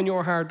song in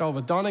your heart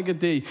over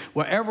Donegal,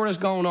 whatever is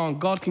going on.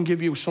 God can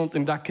give you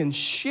something that can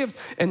shift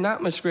an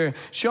atmosphere.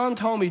 Sean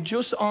told me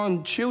just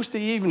on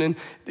Tuesday evening,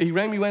 he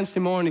rang me Wednesday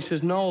morning, he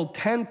says, Noel,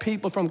 10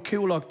 people from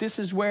Coolock, this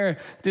is where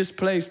this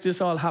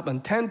all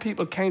happened. 10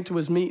 people came to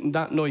his meeting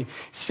that night.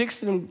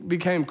 6 of them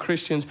became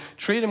Christians.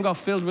 3 of them got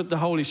filled with the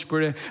Holy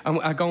Spirit and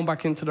are going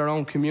back into their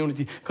own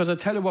community. Because I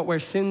tell you what, where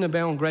sin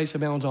abounds, grace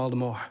abounds all the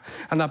more.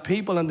 And that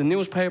people in the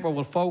newspaper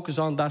will focus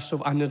on that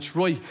stuff, and it's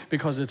right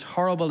because it's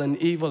horrible and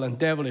evil and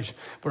devilish.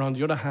 But on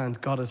the other hand,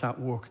 God is at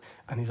work,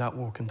 and he's at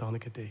work in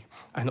Donegal.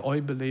 And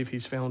I believe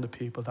he's found the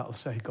people that will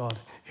say, God,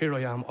 here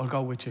I am, I'll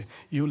go with you.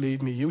 You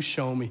lead me, you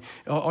show me.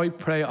 I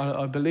pray,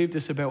 I believe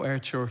this about our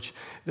church,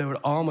 that with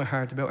all my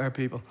heart about our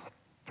people.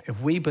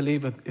 If we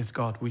believe it's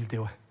God, we'll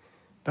do it.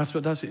 That's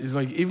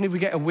like, even if we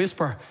get a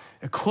whisper,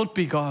 it could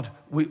be God,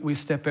 we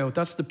step out.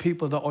 That's the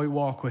people that I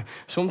walk with.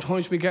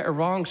 Sometimes we get it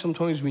wrong,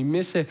 sometimes we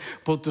miss it,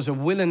 but there's a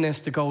willingness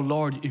to go,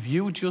 Lord, if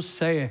you just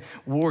say it,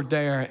 we're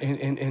there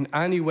in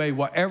any way,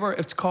 whatever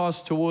it's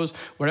cost to us,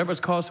 whatever it's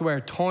cost to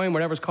our time,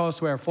 whatever it's cost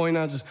to our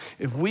finances,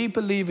 if we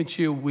believe it's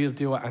you, we'll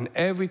do it. And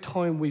every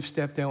time we've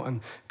stepped out and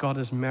God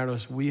has met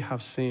us, we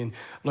have seen.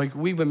 Like,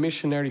 we've a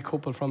missionary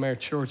couple from our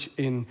church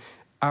in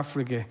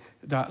Africa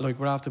that, like,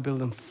 we're after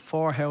building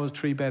 4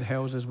 3-bed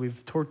houses. We've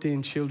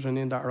 13 children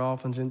in that are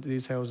orphans into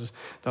these houses.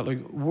 That, like,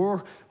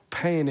 we're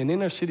paying an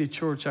inner city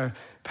church, are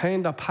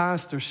paying the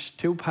pastors,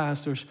 2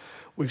 pastors.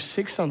 We've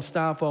 6 on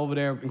staff over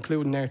there,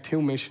 including our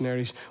 2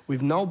 missionaries.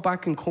 We've no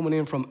backing coming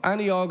in from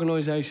any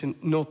organisation,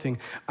 nothing.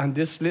 And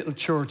this little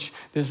church,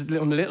 this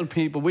little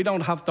people, we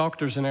don't have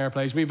doctors in our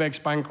place. We have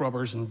ex-bank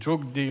robbers and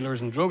drug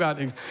dealers and drug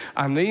addicts.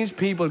 And these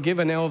people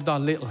giving out of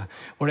that little,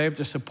 we're able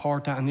to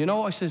support that. And you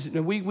know, I says,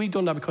 we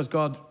done that because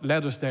God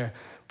led us there.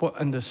 But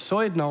on the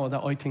side note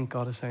that I think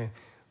God is saying,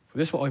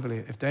 this is what I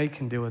believe, if they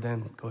can do it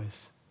then,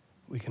 guys,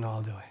 we can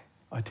all do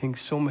it. I think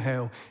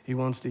somehow he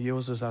wants to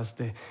use us as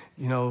the,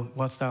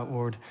 what's that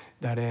word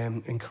that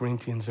in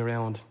Corinthians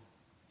around,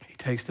 he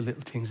takes the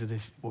little things of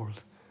this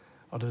world,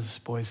 or the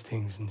despised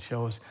things, and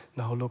shows,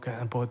 no, look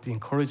at, but the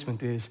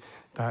encouragement is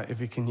that if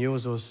he can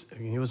use us, if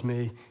he can use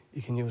me,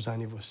 he can use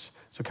any of us.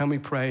 So can we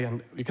pray?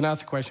 And we can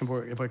ask a question,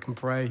 but if I can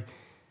pray,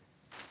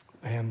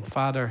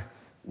 Father,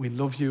 we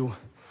love you,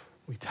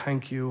 we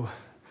thank you,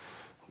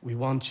 we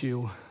want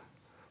you,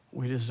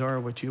 we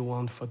deserve what you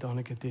want for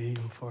Donaghadee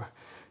and for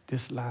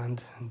this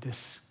land and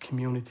this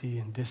community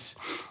and this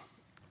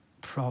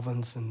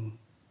province and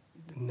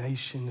the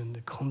nation and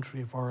the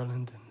country of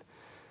Ireland and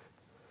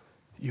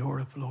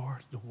Europe,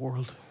 Lord, the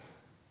world.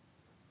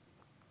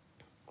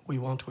 We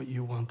want what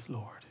you want,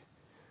 Lord.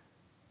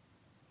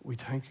 We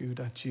thank you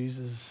that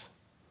Jesus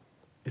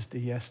is the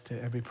yes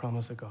to every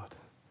promise of God.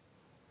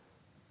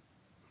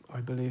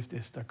 I believe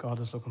this, that God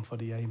is looking for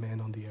the amen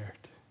on the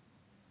earth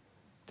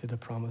to the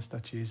promise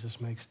that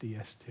Jesus makes the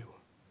yes to.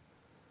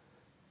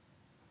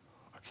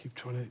 I keep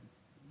trying to,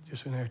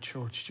 just in our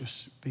church,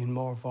 just being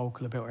more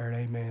vocal about our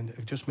amen.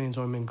 It just means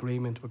I'm in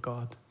agreement with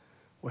God.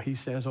 What he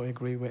says, I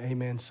agree with,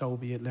 amen, so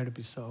be it, let it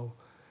be so.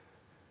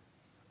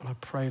 And I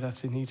pray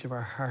that's in each of our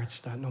hearts,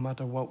 that no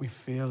matter what we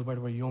feel, whether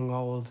we're young,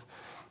 old,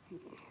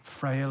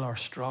 frail or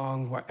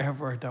strong,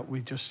 whatever, that we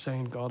just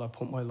saying, God, I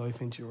put my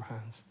life into your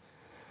hands.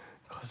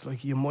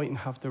 Because you mightn't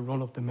have to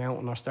run up the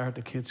mountain or start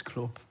the kids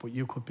club, but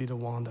you could be the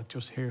one that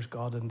just hears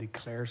God and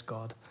declares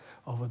God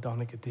over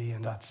Donaghadee,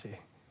 and that's it.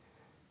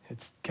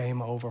 It's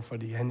game over for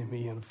the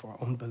enemy and for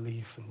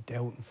unbelief and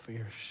doubt and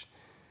fears.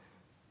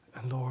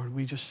 And Lord,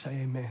 we just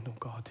say amen, oh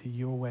God, to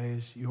your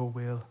ways, your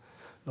will,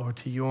 Lord,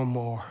 to your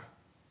more.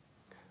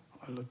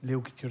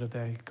 Luke, the other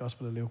day,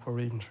 Gospel of Luke, we're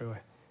reading through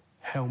it.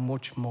 How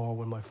much more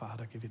will my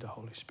Father give you the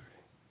Holy Spirit?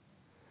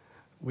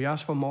 We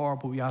ask for more,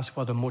 but we ask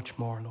for the much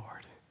more,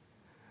 Lord.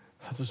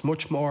 There's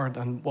much more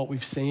than what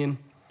we've seen.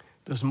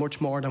 There's much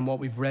more than what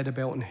we've read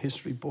about in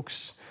history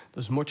books.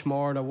 There's much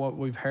more than what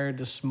we've heard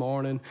this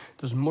morning.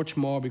 There's much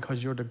more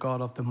because you're the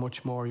God of the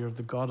much more. You're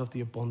the God of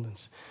the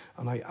abundance.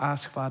 And I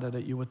ask, Father,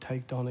 that you would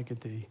take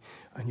Donaghadee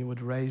and you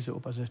would raise it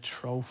up as a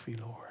trophy,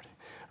 Lord,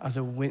 as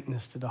a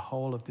witness to the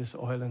whole of this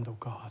island, oh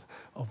God,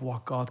 of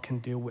what God can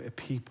do with a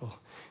people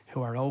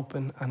who are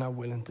open and are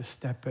willing to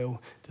step out,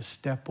 to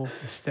step up,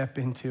 to step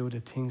into the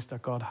things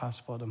that God has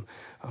for them.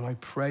 And I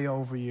pray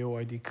over you,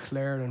 I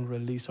declare and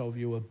release over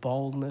you a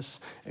boldness,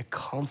 a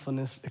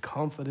confidence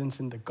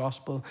in the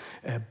gospel,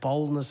 a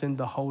boldness in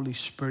the Holy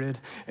Spirit,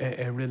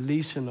 a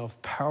releasing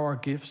of power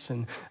gifts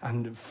and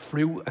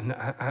fruit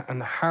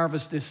and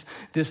harvest this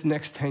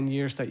next 10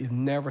 years that you've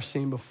never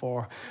seen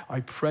before.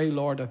 I pray,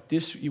 Lord, that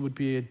this you would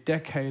be a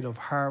decade of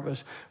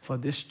harvest for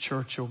this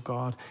church, oh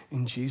God,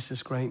 in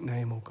Jesus' great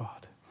name, oh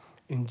God.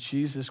 In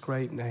Jesus'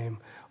 great name,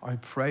 I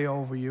pray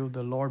over you.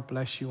 The Lord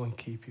bless you and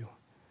keep you.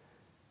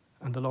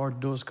 And the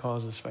Lord does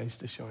cause his face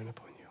to shine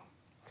upon you.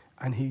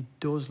 And he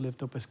does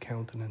lift up his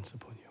countenance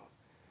upon you.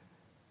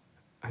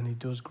 And he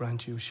does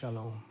grant you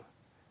shalom,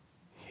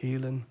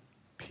 healing,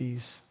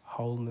 peace,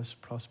 wholeness,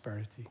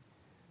 prosperity,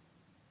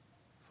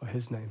 for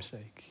his name's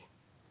sake.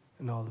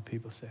 And all the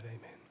people said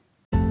amen.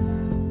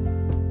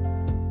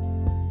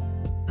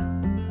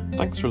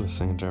 Thanks for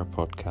listening to our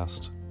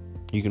podcast.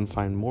 You can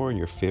find more on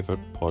your favourite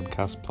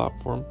podcast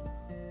platform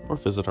or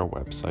visit our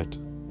website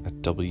at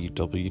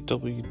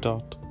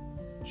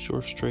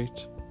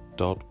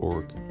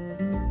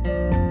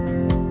www.shorestreet.org.